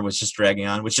Ohio winter was just dragging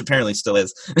on, which apparently still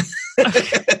is.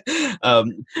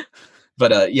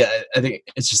 But yeah, I think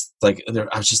it's just like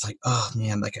I was just like, oh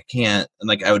man, like I can't, and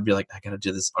like I would be like, I gotta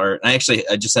do this art. And I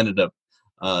just ended up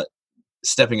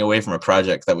stepping away from a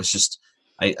project that was just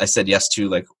I said yes to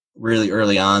like really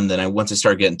early on. Then once I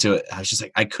started getting to it, I was just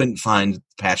like I couldn't find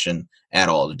passion at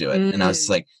all to do it, and I was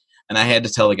like, and I had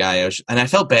to tell the guy, and I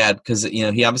felt bad because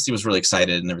he obviously was really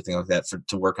excited and everything like that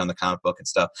to work on the comic book and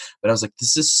stuff. But I was like,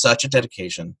 this is such a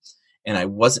dedication. And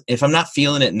if I'm not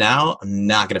feeling it now, I'm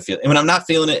not going to feel it. And when I'm not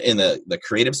feeling it in the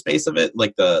creative space of it,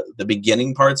 like the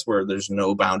beginning parts where there's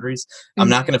no boundaries, I'm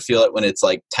not going to feel it when it's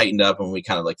like tightened up and we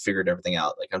kind of like figured everything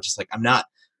out. Like, I'm just like, I'm not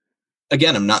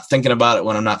thinking about it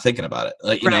when I'm not thinking about it.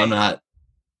 Like, right. I'm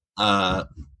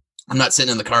not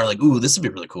sitting in the car like, ooh, this would be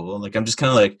really cool. Like, I'm just kind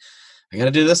of like, I got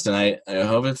to do this tonight. I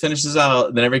hope it finishes out.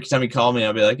 And then every time you call me,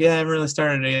 I'll be like, yeah, I haven't really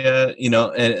started it yet,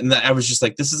 and I was just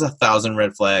like, this is 1,000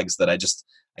 red flags that I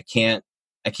can't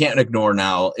ignore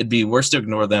now. It'd be worse to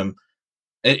ignore them.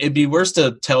 It'd be worse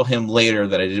to tell him later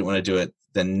that I didn't want to do it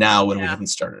than now when we haven't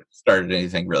started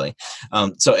anything really.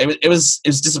 So it was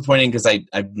disappointing because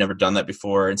I've never done that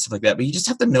before and stuff like that. But you just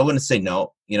have to know when to say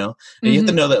no, and you have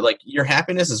to know that like your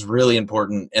happiness is really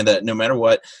important, and that no matter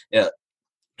what,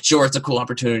 sure, it's a cool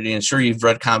opportunity, and sure, you've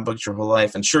read comic books your whole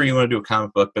life, and sure, you want to do a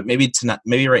comic book, but maybe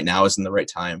right now isn't the right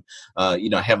time. I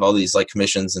have all these like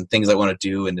commissions and things I want to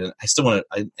do, and I still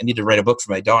I need to write a book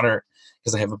for my daughter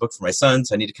because I have a book for my son,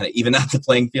 so I need to kind of even out the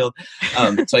playing field.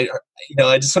 So I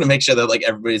just want to make sure that like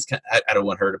everybody's I don't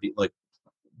want her to be like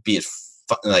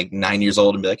 9 years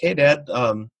old and be like, hey, Dad,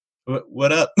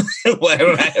 what up? Why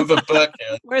don't I have a book?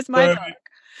 Where's my book?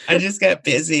 I just got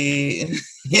busy. I'm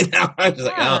just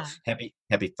like, oh,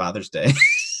 happy Father's Day.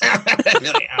 So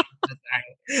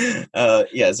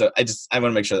I want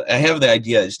to make sure that I have the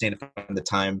idea. I just need to find the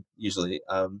time. Usually,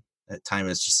 time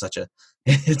is just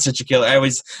it's such a killer. I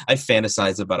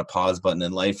fantasize about a pause button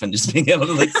in life and just being able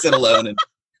to like sit alone and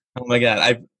oh my God,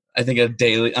 I think on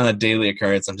a daily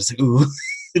occurrence, I'm just like, ooh,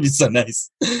 it'd be so nice.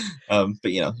 But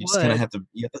you just kind of have to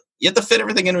fit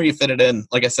everything in where you fit it in.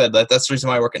 Like I said, that's the reason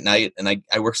why I work at night, and I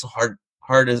work so hard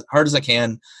as I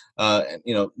can.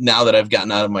 Now that I've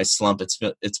gotten out of my slump, it's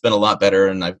been a lot better,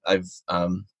 and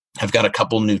I've got a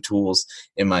couple new tools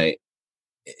in my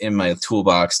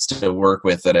toolbox to work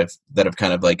with that have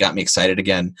kind of like got me excited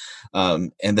again.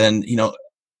 And then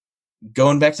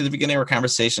going back to the beginning of our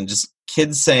conversation, just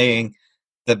kids saying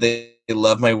that they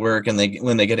love my work and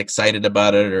when they get excited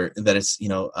about it, or that it's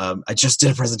I just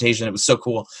did a presentation, it was so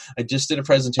cool. I just did a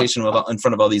presentation in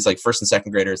front of all these like first and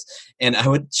second graders, and I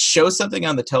would show something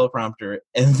on the teleprompter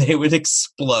and they would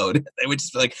explode. They would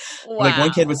just be like, wow. Like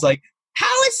one kid was like,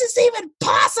 how is this even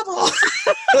possible?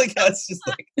 Like it's just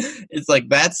like it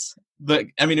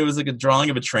was like a drawing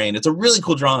of a train. It's a really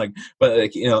cool drawing, but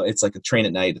like it's like a train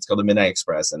at night. It's called the Midnight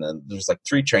Express, and then there's like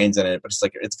 3 trains in it. But it's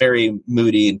like it's very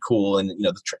moody and cool, and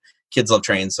kids love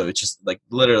trains, so it's just like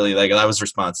literally like that was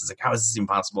response. It's like, how is this even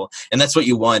possible? And that's what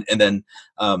you want. And then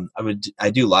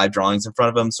I do live drawings in front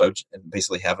of them, so I would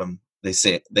basically have them. They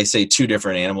say 2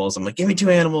 different animals. I'm like, give me 2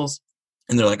 animals,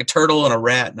 and they're like a turtle and a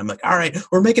rat, and I'm like, all right,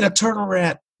 we're making a turtle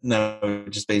rat. No,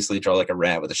 just basically draw like a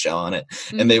rat with a shell on it.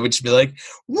 And they would just be like,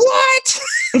 what?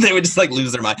 They would just like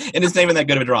lose their mind. And it's not even that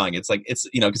good of a drawing. It's like, it's,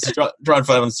 because you draw in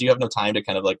front of them, so you have no time to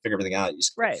kind of like figure everything out.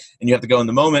 Right. And you have to go in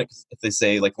the moment. 'Cause if they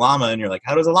say like llama, and you're like,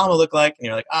 how does a llama look like? And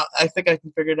you're like, oh, I think I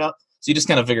can figure it out. So you just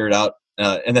kind of figure it out.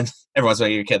 And then every once in a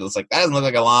while your kid is like, that doesn't look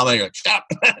like a llama. And you're like, shut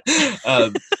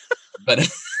up. But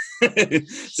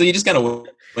so you just kind of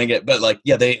wing it. But like,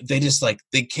 yeah, they just like,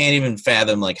 they can't even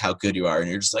fathom like how good you are. And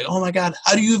you're just like, oh my God,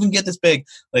 how do you even get this big?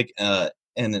 Like, so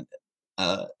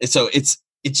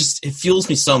it fuels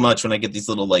me so much when I get these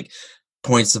little like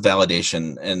points of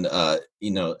validation. And,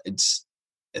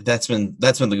 that's been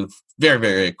the very,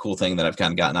 very cool thing that I've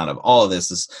kind of gotten out of all of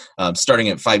this is starting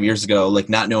at 5 years ago, like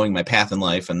not knowing my path in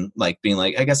life and like being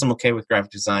like, I guess I'm okay with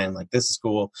graphic design. Like, this is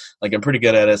cool. Like, I'm pretty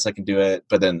good at it, so I can do it.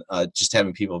 But then just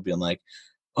having people being like,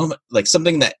 oh, like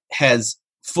something that has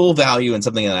full value and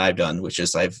something that I've done, which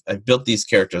is I've built these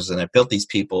characters and I've built these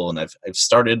people and I've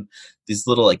started these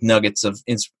little like nuggets of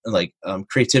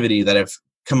creativity that have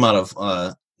come out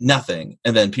of nothing.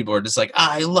 And then people are just like,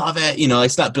 I love it.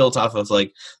 It's not built off of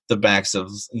like the backs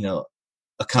of,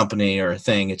 a company or a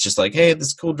thing. It's just like, hey,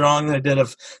 this cool drawing that I did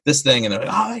of this thing. And they're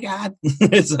like, oh my God.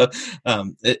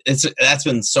 That's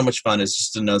been so much fun. It's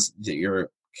just to know that you're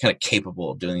kind of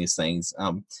capable of doing these things.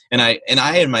 And I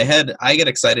in my head, I get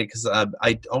excited because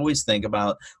I always think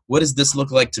about what does this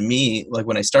look like to me? Like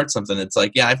when I start something, it's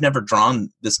like, yeah, I've never drawn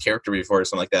this character before or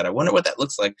something like that. I wonder what that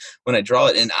looks like when I draw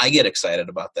it. And I get excited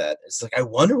about that. It's like, I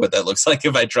wonder what that looks like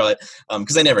if I draw it.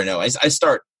 Cause I never know. I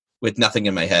start with nothing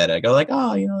in my head. I go like,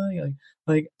 oh,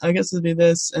 like I guess it'd be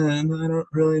this, and I don't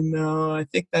really know. I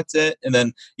think that's it. And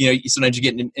then, sometimes you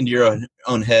get into your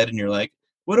own head and you're like,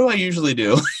 what do I usually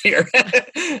do here?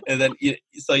 And then,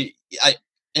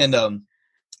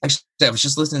 actually, I was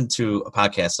just listening to a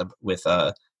podcast with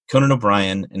Conan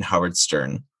O'Brien and Howard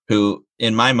Stern, who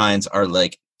in my minds are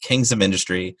like kings of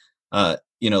industry.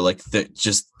 Like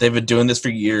they've been doing this for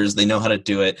years. They know how to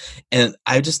do it. And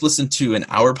I just listened to an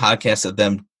hour podcast of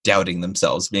them doubting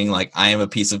themselves, being like, I am a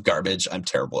piece of garbage. I'm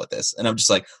terrible at this. And I'm just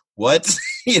like, what?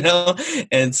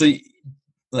 And so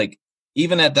like,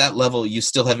 even at that level, you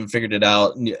still haven't figured it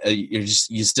out. You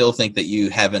still think that you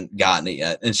haven't gotten it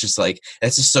yet. And it's just like,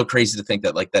 it's just so crazy to think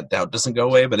that like that doubt doesn't go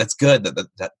away, but it's good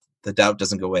that the doubt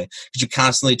doesn't go away because you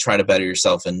constantly try to better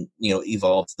yourself and,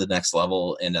 evolve to the next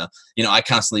level. And, I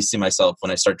constantly see myself when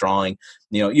I start drawing,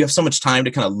 you have so much time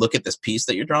to kind of look at this piece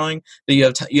that you're drawing that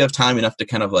you have time enough to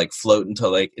kind of like float into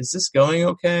like, is this going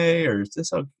okay? Or is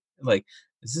this like,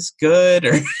 is this good?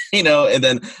 Or, and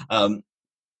then,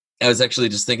 I was actually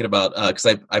just thinking about, cause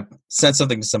I sent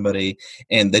something to somebody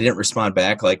and they didn't respond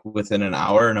back like within an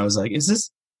hour. And I was like,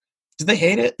 did they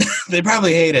hate it? They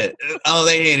probably hate it. Oh,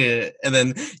 they hated it. And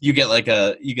then you get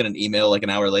an email like an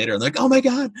hour later and they're like, oh my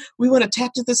God, we want to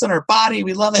tattoo this on our body.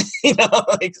 We love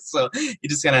it. So you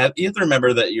just kind of you have to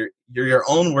remember that you're your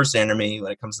own worst enemy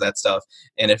when it comes to that stuff.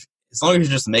 And as long as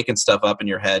you're just making stuff up in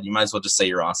your head, you might as well just say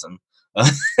you're awesome.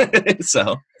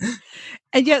 So.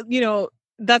 And yet,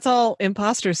 that's all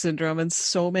imposter syndrome. And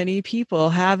so many people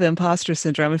have imposter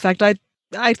syndrome. In fact,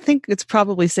 I think it's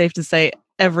probably safe to say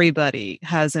everybody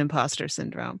has imposter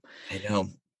syndrome. I know.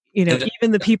 Even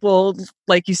the people,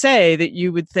 like you say, that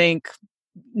you would think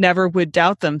never would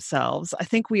doubt themselves. I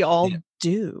think we all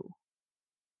do.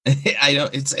 I know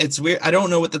it's weird. I don't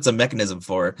know what that's a mechanism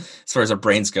for as far as our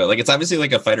brains go. Like it's obviously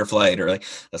like a fight or flight or like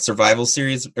a survival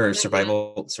series or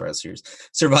survival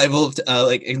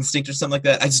like instinct or something like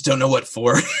that. I just don't know what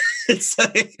for. It's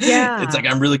like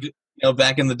I'm really good.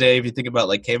 Back in the day, if you think about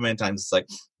like caveman times, it's like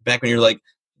back when you're like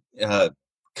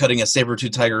cutting a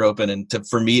saber-tooth tiger open and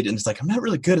for meat, and it's like I'm not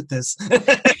really good at this.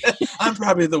 I'm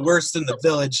probably the worst in the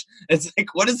village. It's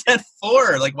like, what is that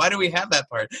for? Like, why do we have that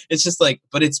part? It's just like,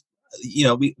 but it's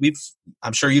we've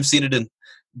I'm sure you've seen it in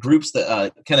groups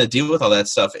that kind of deal with all that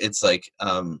stuff. It's like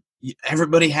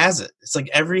everybody has it. It's like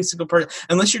every single person,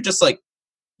 unless you're just like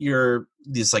you're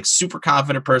this like super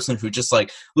confident person who just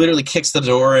like literally kicks the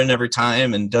door in every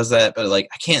time and does that. But like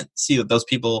I can't see that those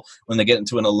people when they get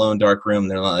into an alone dark room,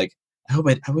 they're like, I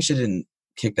wish I didn't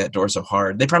kick that door so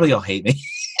hard. They probably all hate me.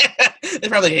 They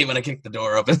probably hate when I kick the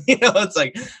door open. It's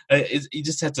like you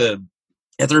just have to.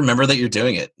 have to remember that you're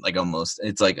doing it. Like almost,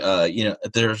 it's like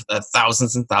there's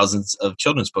thousands and thousands of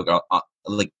children's book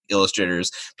like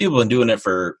illustrators. People have been doing it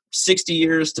for 60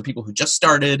 years to people who just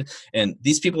started, and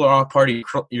these people are all part of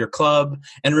your club.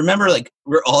 And remember, like,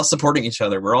 we're all supporting each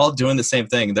other. We're all doing the same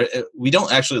thing. We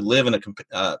don't actually live in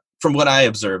from what I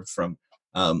observed from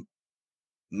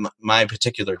my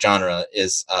particular genre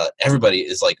is everybody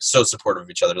is like so supportive of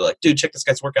each other. They're like, dude, check this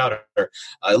guy's work out, or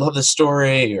I love this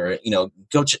story, or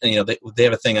they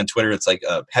have a thing on Twitter. It's like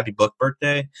happy book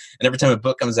birthday, and every time a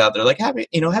book comes out, they're like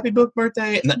happy book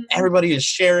birthday, and then everybody is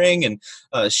sharing and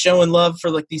showing love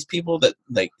for like these people that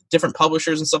like different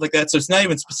publishers and stuff like that. So it's not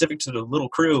even specific to the little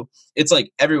crew. It's like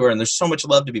everywhere, and there's so much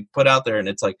love to be put out there, and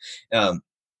it's like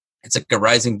a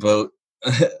rising boat.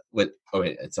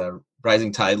 It's a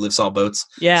rising tide lifts all boats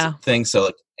thing. So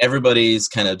like everybody's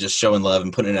kind of just showing love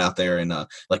and putting it out there, and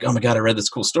like, oh my god, I read this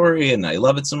cool story and I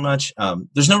love it so much.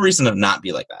 There's no reason to not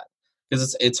be like that,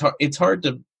 because it's hard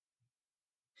to.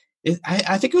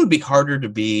 I think it would be harder to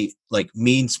be like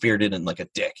mean spirited and like a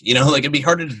dick, like it'd be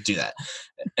harder to do that.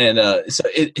 And so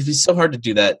it'd be so hard to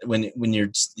do that when you're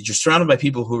surrounded by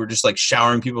people who are just like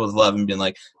showering people with love and being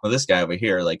like, well, this guy over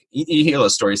here, like you hear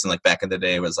those stories, and like back in the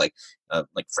day it was like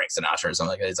Frank Sinatra or something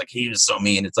like that. It's like, he was so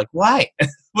mean. It's like, why?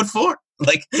 What for?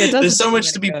 Like, there's so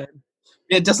much to be.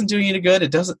 It doesn't do you any good.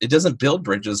 It doesn't build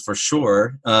bridges for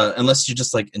sure, unless you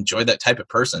just like enjoy that type of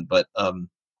person. But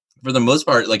for the most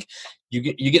part, like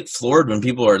you get floored when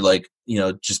people are like,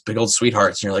 just big old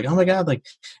sweethearts, and you're like, oh my god, like,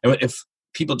 and if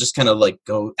people just kind of like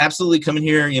go, absolutely, come in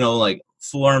here, like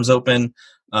full arms open,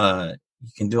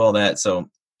 you can do all that. So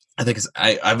I think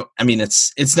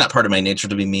it's not part of my nature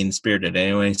to be mean spirited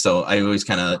anyway. So I always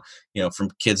kind of, from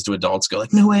kids to adults, go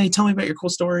like, no way, tell me about your cool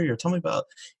story, or tell me about,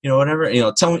 whatever,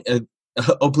 tell me.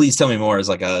 Oh, please tell me more is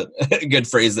like a good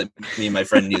phrase that me and my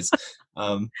friend use.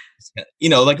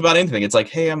 Like about anything. It's like,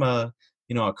 hey, I'm a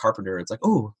carpenter. It's like,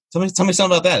 oh, tell me something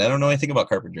about that. I don't know anything about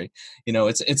carpentry.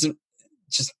 It's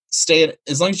just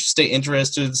as long as you stay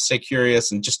interested, stay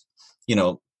curious, and just,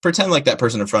 pretend like that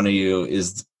person in front of you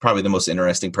is probably the most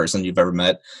interesting person you've ever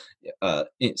met.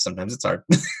 Sometimes it's hard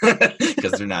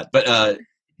because they're not, but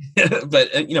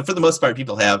for the most part,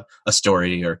 people have a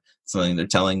story or something they're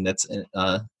telling. That's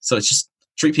so it's just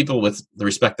treat people with the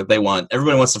respect that they want.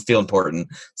 Everybody wants to feel important,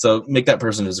 so make that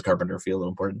person who's a carpenter feel a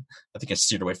little important. I think I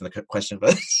steered away from the question,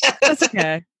 but that's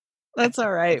okay. That's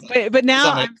all right. But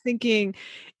now I'm thinking,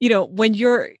 when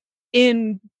you're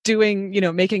in doing,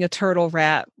 making a turtle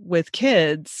rat with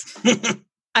kids,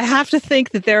 I have to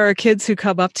think that there are kids who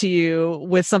come up to you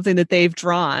with something that they've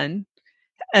drawn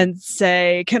and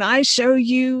say, can I show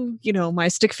you, my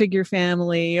stick figure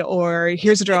family, or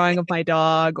here's a drawing of my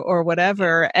dog, or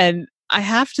whatever. And I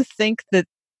have to think that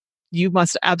you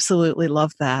must absolutely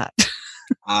love that.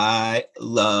 I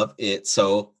love it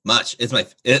so much. It's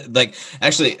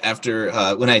actually after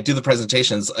when I do the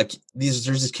presentations, like there's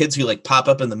these kids who like pop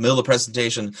up in the middle of the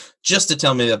presentation just to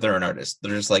tell me that they're an artist.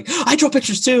 They're just like, I draw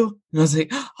pictures too. And I was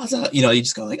like, awesome. You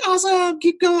just go like, awesome,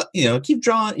 keep going, keep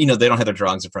drawing. They don't have their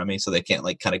drawings in front of me, so they can't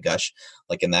like kind of gush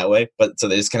like in that way. But so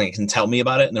they just kind of can tell me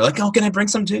about it, and they're like, oh, can I bring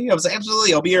some to you? I was like,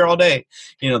 absolutely, I'll be here all day.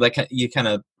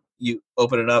 You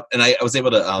open it up, and I was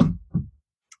able to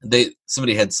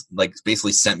somebody had like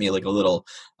basically sent me like a little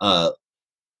a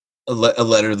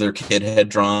letter their kid had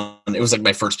drawn. It was like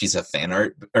my first piece of fan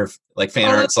art, or like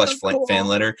fan art / so cool. Fan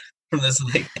letter from this,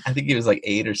 like, I think he was like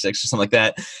 8 or 6 or something like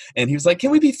that. And he was like, can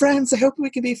we be friends? I hope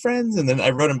we can be friends. And then I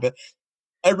wrote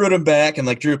him back and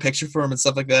like drew a picture for him and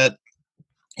stuff like that.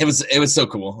 It was so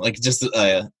cool. Like just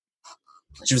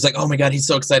she was like, oh my god, he's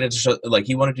so excited to show, like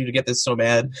he wanted you to get this so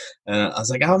bad. And I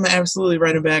was like, I'm absolutely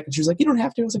writing back. And she was like, you don't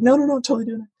have to. I was like, no, I'm totally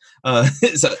doing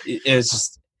it. So it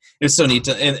was so neat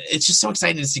and it's just so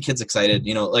exciting to see kids excited.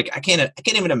 Like I can't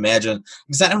even imagine,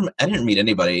 because I didn't meet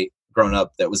anybody growing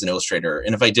up that was an illustrator.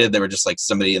 And if I did, they were just like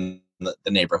somebody in the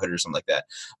neighborhood or something like that.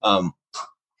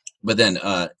 But then,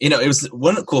 it was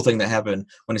one cool thing that happened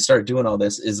when I started doing all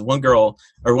this is one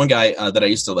guy that I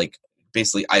used to like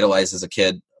basically idolize as a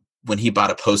kid. When he bought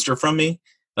a poster from me,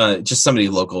 just somebody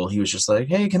local, he was just like,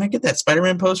 hey, can I get that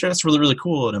Spider-Man poster? That's really, really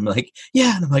cool. And I'm like,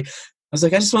 yeah. And I was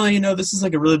like, I just want to let you know, this is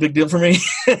like a really big deal for me.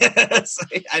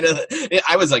 Like, I know that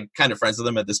I was like kind of friends with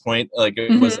him at this point. Like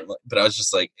it wasn't, but I was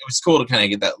just like, it was cool to kind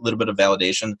of get that little bit of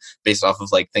validation based off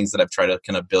of like things that I've tried to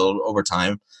kind of build over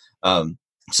time. So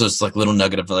it's like a little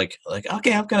nugget of like,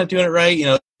 okay, I'm kind of doing it right.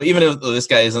 Even if this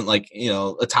guy isn't like,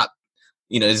 a top,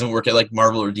 doesn't work at like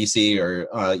Marvel or DC or,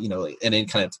 any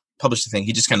kind of publishing thing.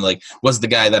 He just kind of like was the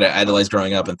guy that I idolized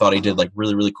growing up and thought he did like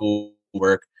really, really cool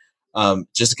work.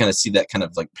 just to kind of see that kind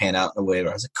of like pan out in a way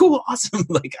where I was like, cool, awesome.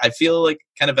 Like I feel like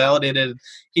kind of validated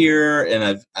here,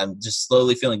 and I'm just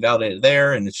slowly feeling validated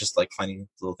there, and it's just like finding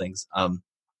little things.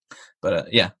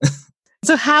 Yeah.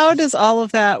 So how does all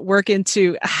of that work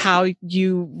into how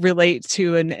you relate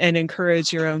to and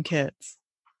encourage your own kids?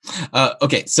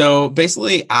 Okay, so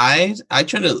basically, I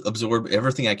try to absorb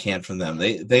everything I can from them.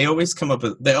 They always come up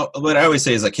with what I always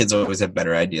say is like kids always have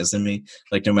better ideas than me.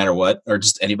 Like no matter what, or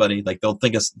just anybody. Like they'll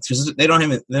think they don't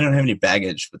have any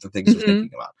baggage with the things they're thinking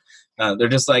about. They're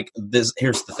just like this.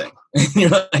 Here's the thing.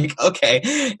 You're like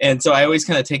okay, and so I always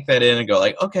kind of take that in and go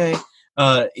like okay.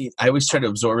 I always try to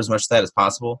absorb as much of that as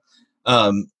possible.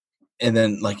 And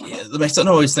then like my son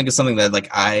always think of something that like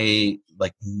I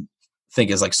like think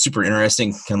is like super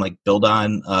interesting, can like build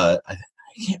on. I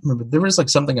can't remember. There was like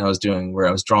something I was doing where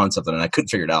I was drawing something and I couldn't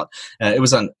figure it out. It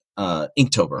was on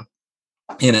Inktober,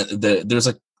 and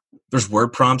there's word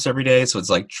prompts every day, so it's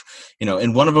like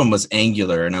and one of them was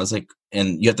Angular, and I was like,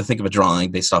 and you have to think of a drawing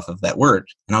based off of that word,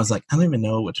 and I was like, I don't even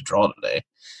know what to draw today,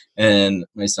 and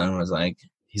my son was like.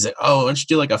 He's like, oh, why don't you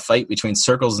do like a fight between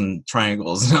circles and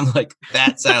triangles? And I'm like,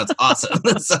 that sounds awesome.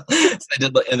 so I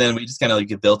did, and then we just kind of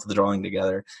like built the drawing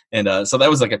together. And so that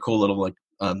was like a cool little like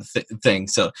thing.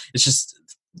 So it's just,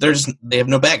 they have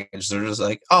no baggage. They're just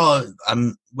like, oh,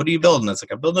 what are you building? It's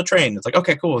like, I'm building a train. It's like,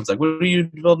 okay, cool. It's like, what are you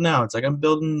building now? It's like, I'm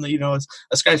building, a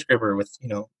skyscraper with,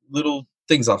 little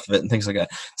things off of it and things like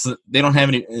that. So they don't have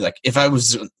any, like, if I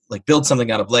was like build something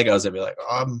out of Legos, I'd be like,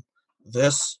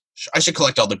 I should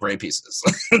collect all the gray pieces.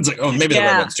 It's like, oh, maybe the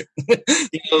red ones too.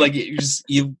 Like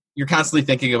you're constantly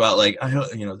thinking about like, I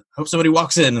hope somebody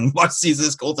walks in and sees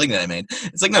this cool thing that I made.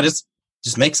 It's like, no, just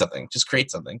make something, just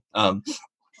create something.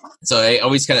 So I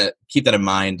always kind of keep that in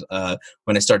mind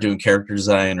when I start doing character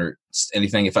design or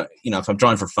anything. If I'm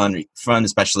drawing for fun,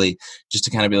 especially, just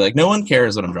to kind of be like, no one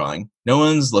cares what I'm drawing. No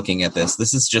one's looking at this.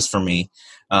 This is just for me.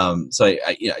 So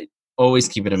I always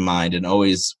keep it in mind and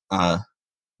always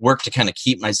work to kind of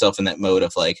keep myself in that mode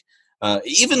of like,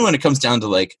 even when it comes down to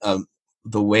like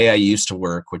the way I used to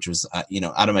work, which was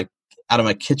out of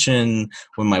my kitchen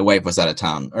when my wife was out of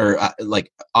town or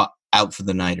out for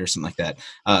the night or something like that.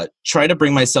 Try to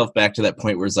bring myself back to that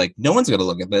point where it's like, no one's going to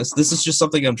look at this. This is just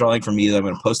something I'm drawing for me that I'm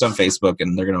going to post on Facebook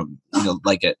and they're going to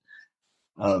like it.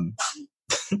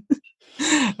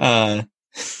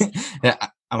 Yeah,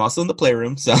 I'm also in the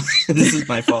playroom, so this is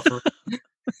my fault for.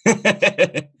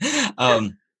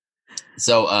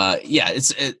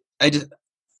 I just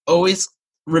always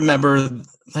remember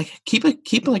like keep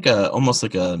like almost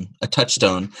like a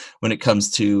touchstone when it comes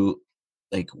to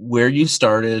like where you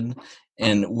started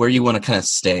and where you want to kind of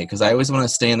stay, because I always want to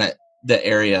stay in that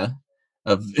area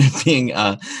of being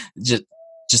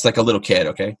just like a little kid.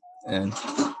 Okay, and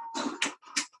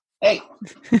hey.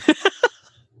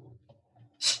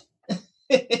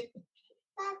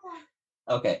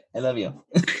 Okay, I love you.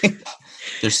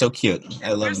 They're so cute.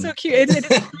 I love them. They're so cute. It's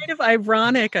kind of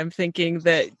ironic, I'm thinking,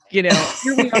 that, here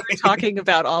we are talking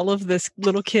about all of this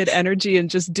little kid energy and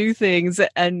just do things.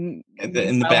 And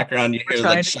in the background, you hear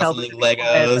like shuffling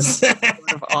Legos.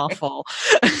 Sort of awful.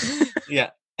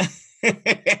 Yeah.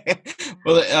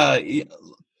 Well,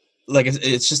 like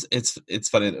it's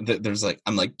funny. There's like,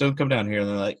 I'm like, don't come down here. And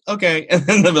they're like, okay. And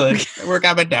then they'll be like, we're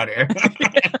coming down here.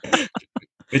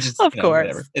 Which is, of course.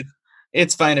 Whatever.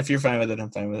 It's fine if you're fine with it.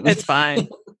 I'm fine with it. It's fine.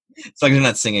 It's like they're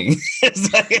not singing.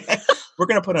 It's like, we're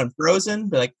gonna put on Frozen.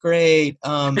 Be like, great.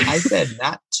 I said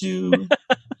not to.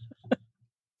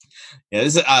 Yeah,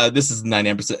 this is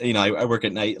 99%. I work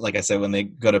at night, like I said, when they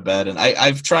go to bed, and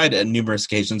I've tried at numerous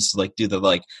occasions to like do the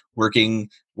like working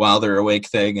while they're awake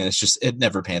thing, and it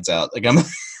never pans out. Like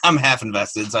I'm half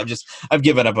invested, so I've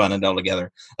given up on it altogether.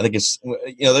 I think it's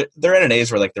they're at an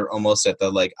age where like they're almost at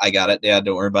the like, I got it, Dad,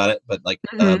 don't worry about it. But like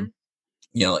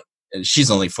like she's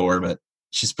only 4, but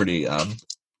she's pretty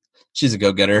she's a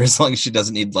go-getter as long as she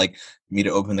doesn't need like me to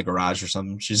open the garage or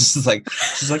something. She's like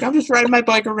I'm just riding my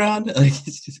bike around. Like,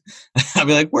 I'll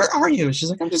be like, where are you? She's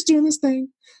like, I'm just doing this thing,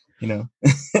 and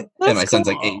my son's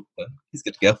like 8, so he's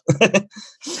good to go.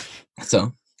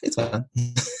 So it's fun.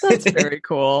 That's very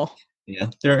cool. Yeah,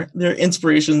 they're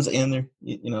inspirations, and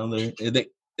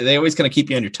they always kind of keep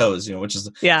you on your toes, which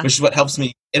is what helps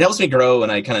me. It helps me grow,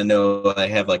 and I kind of know I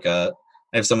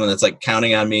have someone that's like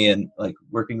counting on me and like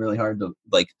working really hard to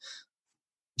like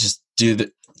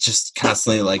just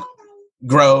constantly like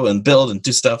grow and build and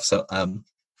do stuff. So I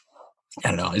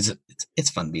don't know. It's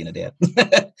fun being a dad.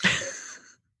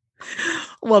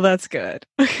 Well, that's good.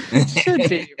 Should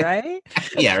be, right?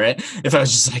 Yeah, right. If I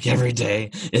was just like every day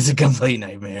is a complete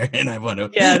nightmare, and I want to,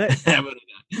 be a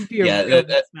real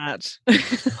mismatch.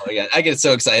 Oh yeah, I get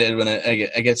so excited when I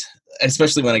get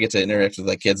especially when I get to interact with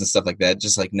like kids and stuff like that,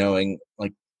 just like knowing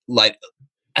like,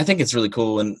 I think it's really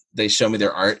cool when they show me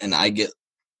their art and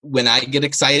when I get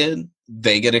excited,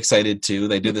 they get excited too.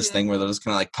 They do this thing where they'll just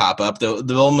kind of like pop up.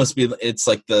 They'll almost be, it's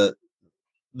like the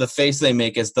face they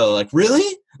make is though like,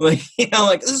 really? Like, you know,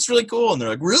 like this is really cool. And they're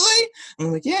like, really? And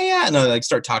I'm like, yeah. And I like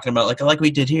start talking about like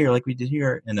we did here.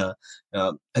 And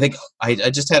I think I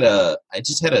just had a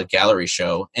gallery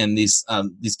show, and these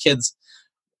kids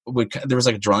there was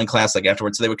like a drawing class like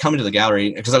afterwards. So they would come into the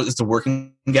gallery because it's a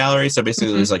working gallery. So basically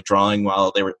there was like drawing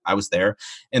while I was there,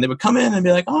 and they would come in and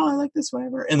be like, oh, I like this,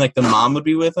 whatever. And like the mom would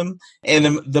be with them, and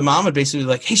then the mom would basically be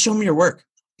like, hey, show me your work.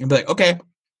 And be like, okay.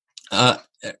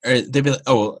 Or they'd be like,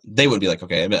 oh, they would be like,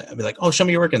 okay. I'd be like, oh, show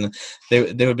me your work. And they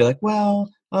would be like, well,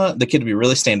 the kid would be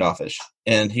really standoffish,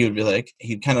 and he would be like,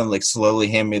 he'd kind of like slowly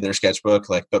hand me their sketchbook,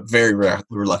 like, but very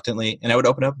reluctantly. And I would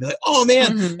open up and be like, oh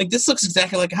man, like this looks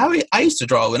exactly like how I used to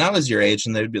draw when I was your age.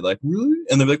 And they'd be like, really?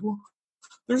 And they'd be like, well,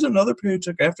 there's another page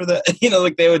like after that. You know,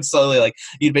 like they would slowly like,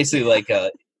 you'd basically like,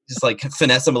 just like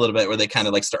finesse them a little bit, where they kind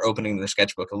of like start opening their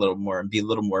sketchbook a little more and be a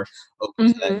little more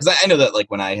open to that. Because I know that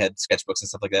like when I had sketchbooks and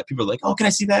stuff like that, people are like, oh, can I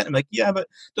see that? And I'm like, yeah, but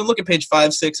don't look at page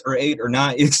 5, 6, or 8 or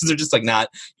 9, because they're just like not.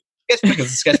 Sketchbook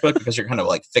is a sketchbook because you're kind of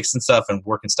like fixing stuff and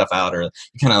working stuff out, or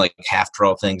you kind of like half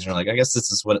draw things and you're like, I guess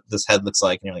this is what this head looks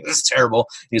like, and you're like, this is terrible,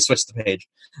 and you switch the page.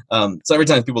 So every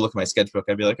time people look at my sketchbook,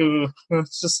 I'd be like, oh,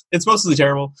 it's mostly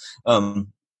terrible.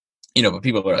 You know, but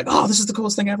people are like, oh, this is the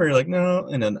coolest thing ever. You're like, no.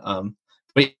 And then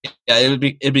but yeah,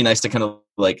 it'd be nice to kind of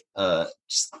like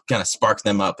just kind of spark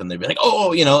them up, and they'd be like,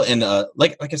 oh, you know. And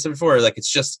like I said before, like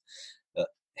it's just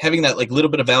having that like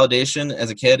little bit of validation as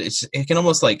a kid. It can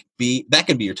almost like that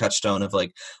can be your touchstone of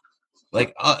like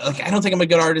I don't think I'm a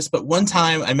good artist, but one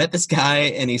time I met this guy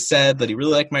and he said that he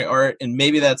really liked my art, and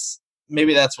maybe that's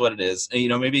what it is. And, you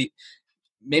know, maybe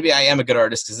I am a good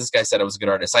artist because this guy said I was a good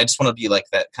artist. I just want to be like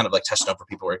that kind of like touchstone for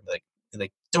people where like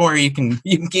don't worry, you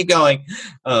can keep going.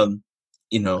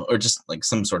 You know, or just like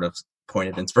some sort of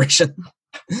pointed inspiration.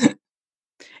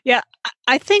 Yeah,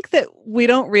 I think that we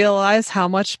don't realize how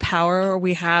much power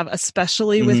we have,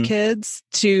 especially with kids,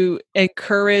 to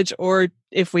encourage, or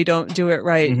if we don't do it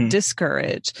right,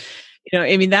 discourage. You know,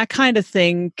 I mean, that kind of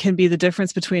thing can be the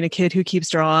difference between a kid who keeps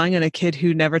drawing and a kid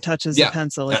who never touches a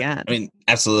pencil again. I mean,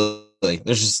 absolutely.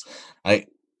 There's just, I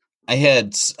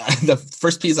had the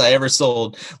first piece I ever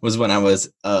sold was when I was,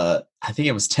 I think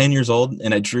I was 10 years old,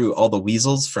 and I drew all the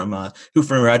weasels from Who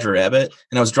Framed Roger Rabbit,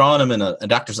 and I was drawing them in a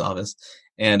doctor's office,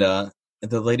 and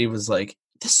the lady was like,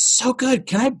 "This is so good.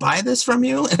 Can I buy this from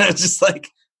you?" And I was just like,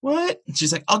 "What?" And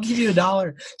she's like, "I'll give you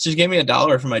 $1." She gave me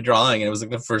 $1 for my drawing, and it was like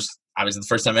the first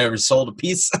time I ever sold a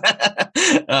piece.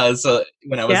 So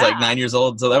when I was like 9 years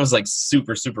old, so that was like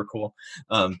super, super cool.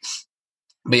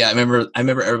 But yeah, I remember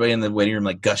everybody in the waiting room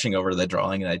like gushing over the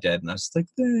drawing, and I did, and I was just like,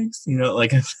 thanks, you know,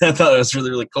 like I thought it was really,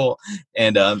 really cool.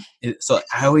 And so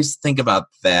I always think about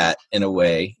that in a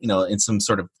way, you know, in some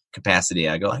sort of capacity.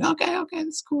 I go like, okay,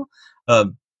 that's cool.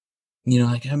 You know,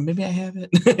 like maybe I have it,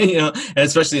 you know, and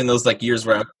especially in those like years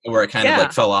where I kind of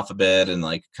like fell off a bit and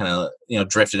like kind of, you know,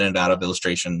 drifted in and out of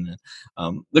illustration.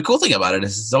 The cool thing about it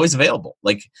is it's always available.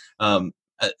 Like,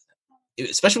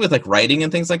 especially with like writing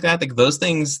and things like that, like those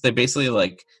things, they basically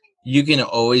like you can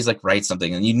always like write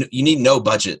something, and you need no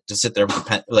budget to sit there with a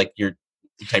pen, like your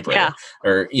typewriter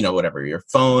or, you know, whatever, your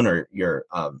phone or your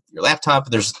laptop.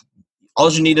 There's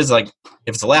all you need is like,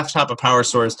 if it's a laptop, a power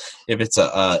source, if it's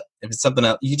something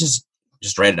else, you just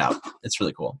write it out. It's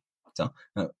really cool. So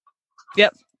yeah,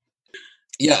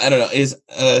 I don't know.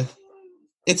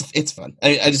 It's fun.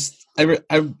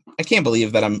 I can't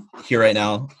believe that I'm here right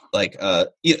now. Like,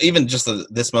 even just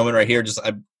this moment right here,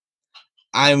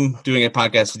 I'm doing a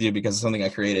podcast with you because of something I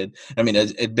created. I mean,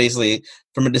 it basically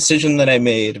from a decision that I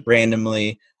made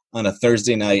randomly on a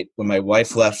Thursday night when my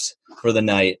wife left for the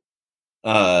night,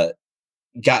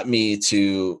 got me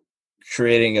to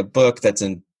creating a book that's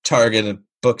in Target and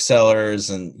booksellers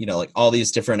and, you know, like all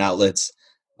these different outlets,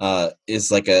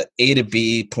 is like a to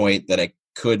B point that I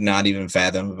could not even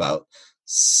fathom about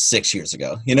 6 years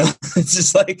ago. You know, it's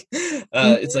just like,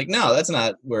 it's like, no, that's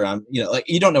not where I'm, you know, like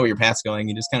you don't know where your path's going.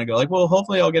 You just kind of go like, well,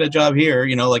 hopefully I'll get a job here,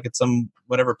 you know, like at some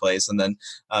whatever place. And then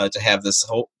to have this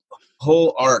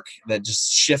whole arc that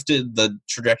just shifted the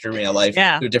trajectory of my life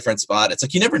to a different spot. It's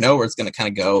like, you never know where it's going to kind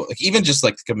of go. Like even just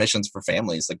like commissions for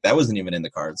families, like that wasn't even in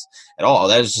the cards at all.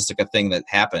 That was just like a thing that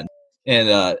happened.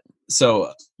 And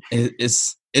so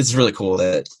it's really cool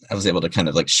that I was able to kind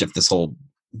of like shift this whole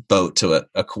boat to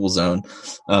a cool zone.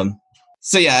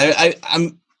 So yeah,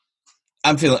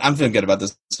 I'm feeling good about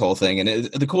this whole thing. And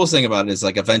the coolest thing about it is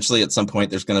like, eventually at some point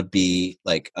there's going to be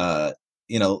like,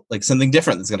 like something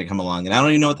different that's going to come along, and I don't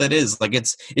even know what that is. Like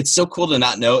it's so cool to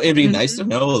not know. It'd be nice to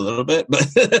know a little bit, but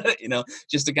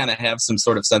just to kind of have some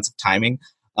sort of sense of timing.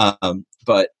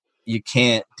 But you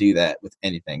can't do that with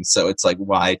anything. So it's like,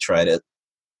 why try to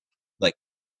like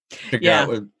figure out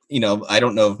what, I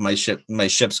don't know if my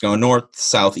ship's going north,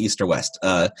 south, east, or west.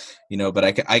 But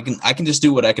I can just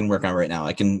do what I can work on right now.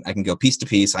 I can go piece to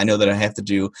piece. I know that I have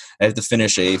to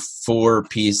finish a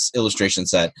 4-piece illustration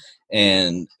set,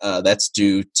 and that's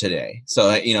due today. So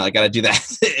I got to do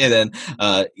that. And then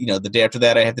the day after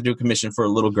that, I have to do a commission for a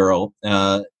little girl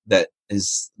that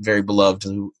is very beloved,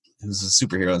 who's a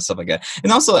superhero and stuff like that.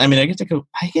 And also, I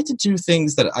get to do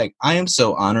things that I am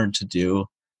so honored to do.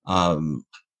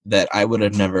 That I would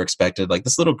have never expected. Like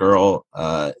this little girl,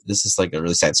 this is like a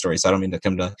really sad story, so I don't mean to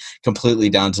come to completely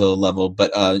down to a level,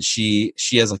 but she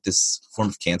has like this form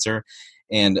of cancer,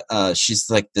 and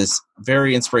she's like this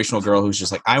very inspirational girl who's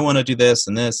just like, I want to do this,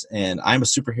 and I'm a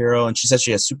superhero, and she says she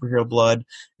has superhero blood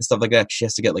and stuff like that. She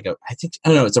has to get like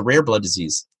it's a rare blood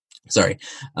disease. Sorry.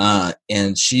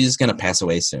 And she's going to pass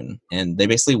away soon. And they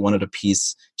basically wanted a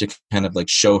piece to kind of like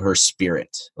show her spirit,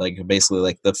 like basically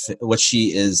like what she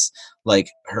is like,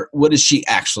 what is she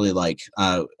actually like,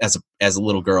 as a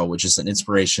little girl, which is an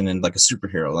inspiration and like a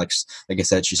superhero. Like I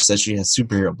said, she says she has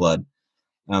superhero blood.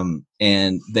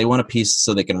 And they want a piece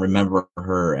so they can remember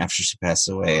her after she passed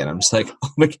away. And I'm just like, oh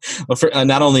my God.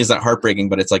 Not only is that heartbreaking,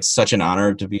 but it's like such an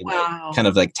honor to be kind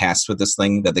of like tasked with this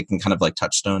thing that they can kind of like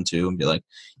touchstone to and be like,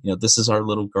 this is our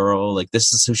little girl. Like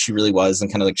this is who she really was,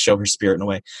 and kind of like show her spirit in a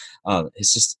way.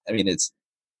 It's just, it's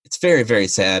very, very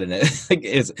sad.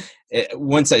 And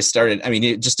once I started,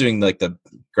 just doing like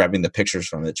grabbing the pictures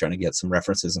from it, trying to get some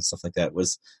references and stuff like that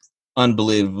was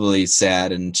unbelievably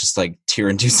sad and just like tear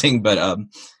inducing. But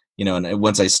and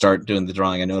once I start doing the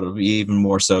drawing, I know it'll be even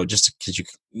more so, just because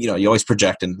you always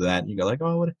project into that and you go like,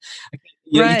 oh, what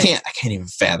I can't even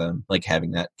fathom like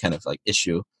having that kind of like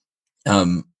issue.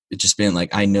 It just being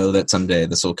like, I know that someday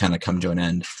this will kind of come to an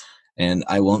end and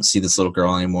I won't see this little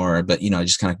girl anymore, but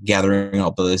just kind of gathering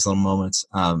up all these little moments.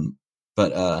 I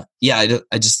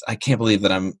can't believe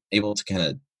that I'm able to kind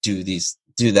of do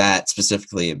that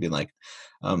specifically and be like,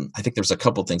 I think there's a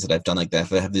couple things that I've done like that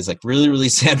have these like really, really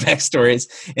sad backstories,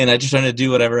 and I just try to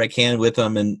do whatever I can with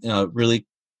them and really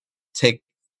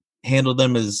handle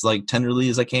them as like tenderly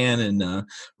as I can, and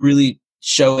really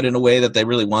show it in a way that they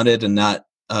really wanted, and not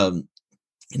I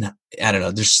don't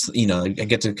know. There's I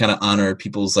get to kind of honor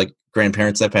people's like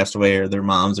grandparents that passed away, or their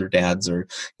moms or dads, or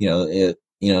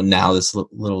now this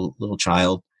little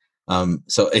child.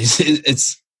 So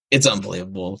it's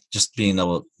unbelievable just being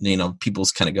able,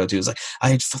 people's kind of go to is like,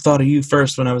 I thought of you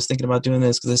first when I was thinking about doing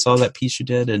this because I saw that piece you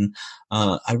did, and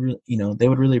I really, they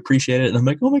would really appreciate it. And I'm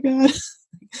like, oh my God,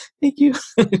 thank you.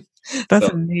 That's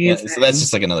amazing. Yeah, so that's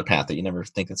just like another path that you never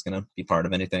think that's going to be part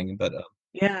of anything. But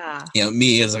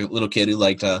me as a little kid who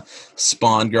liked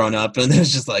Spawn growing up, and it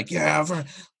was just like, for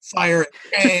fire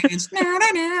and chains,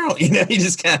 you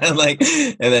just kind of like,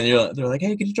 and then they're like,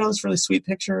 hey, could you draw this really sweet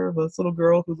picture of this little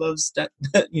girl who loves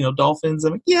dolphins?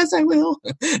 I'm like, yes, I will.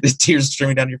 There's tears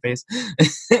streaming down your face.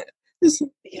 This is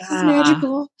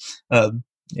magical.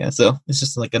 So it's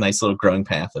just like a nice little growing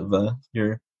path of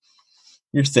your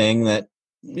thing that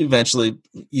eventually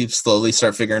you slowly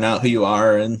start figuring out who you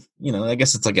are. And I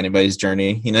guess it's like anybody's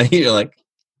journey. You're like,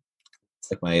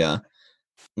 it's like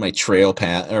my trail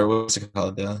path, or what's it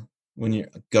called, when you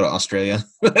go to Australia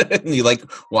and you like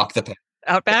walk the path.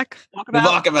 Outback?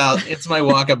 Walkabout. It's my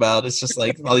walkabout. It's just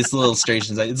like all these little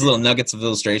illustrations. It's little nuggets of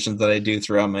illustrations that I do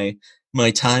throughout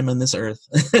my time on this earth.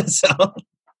 So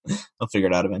I'll figure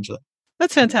it out eventually.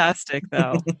 That's fantastic,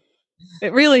 though.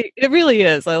 It really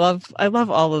is. I love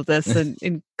all of this, and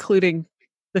including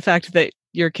the fact that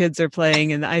your kids are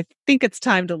playing, and I think it's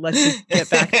time to let you get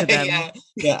back to them.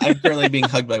 Yeah. I'm currently being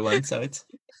hugged by one, so it's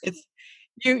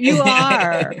you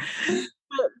are.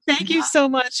 Well, thank you so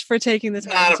much for taking the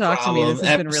time to talk to me. This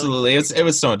has been really great. It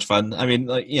was so much fun.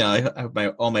 I hope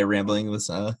all my rambling was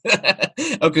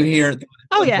coherent.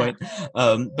 Oh yeah. Point.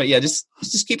 But yeah, just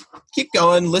keep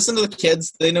going. Listen to the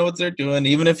kids. They know what they're doing.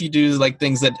 Even if you do like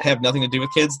things that have nothing to do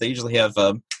with kids, they usually have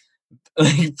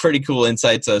pretty cool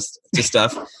insights to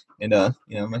stuff. And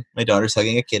my daughter's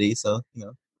hugging a kitty, so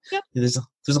Yep. There's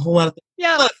a whole lot of things.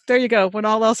 Yeah, but there you go. When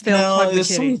all else fails,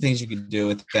 there's so many things you can do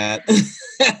with that.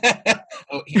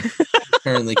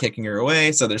 Currently kicking her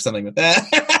away, so there's something with that.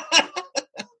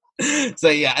 So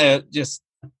yeah, just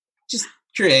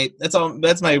create. That's all.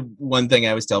 That's my one thing I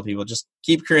always tell people: just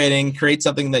keep creating. Create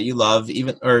something that you love,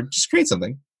 or just create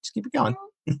something. Just keep it going.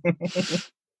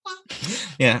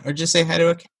 Yeah, or just say hi to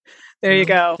a. There you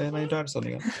go. My daughter's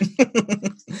something.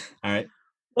 All right.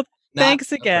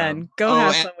 Thanks again. Go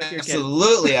have fun with your kids.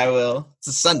 Absolutely, I will. It's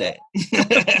a Sunday.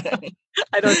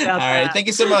 I don't doubt that. All right. Thank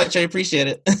you so much. I appreciate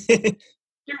it.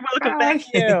 You're welcome. Thank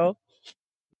you.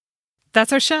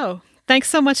 That's our show. Thanks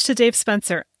so much to Dave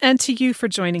Spencer and to you for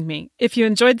joining me. If you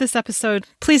enjoyed this episode,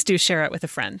 please do share it with a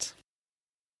friend.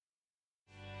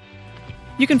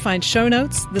 You can find show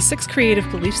notes, the 6 creative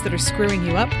beliefs that are screwing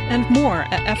you up, and more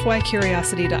at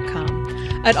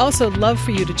fycuriosity.com. I'd also love for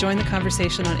you to join the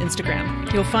conversation on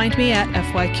Instagram. You'll find me at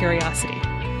fycuriosity.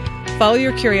 Follow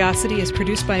Your Curiosity is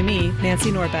produced by me,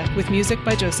 Nancy Norbeck, with music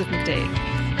by Joseph McDade.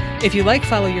 If you like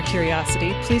Follow Your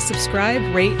Curiosity, please subscribe,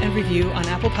 rate, and review on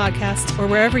Apple Podcasts or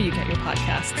wherever you get your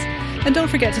podcasts. And don't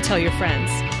forget to tell your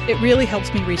friends. It really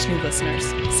helps me reach new listeners.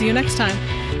 See you next time.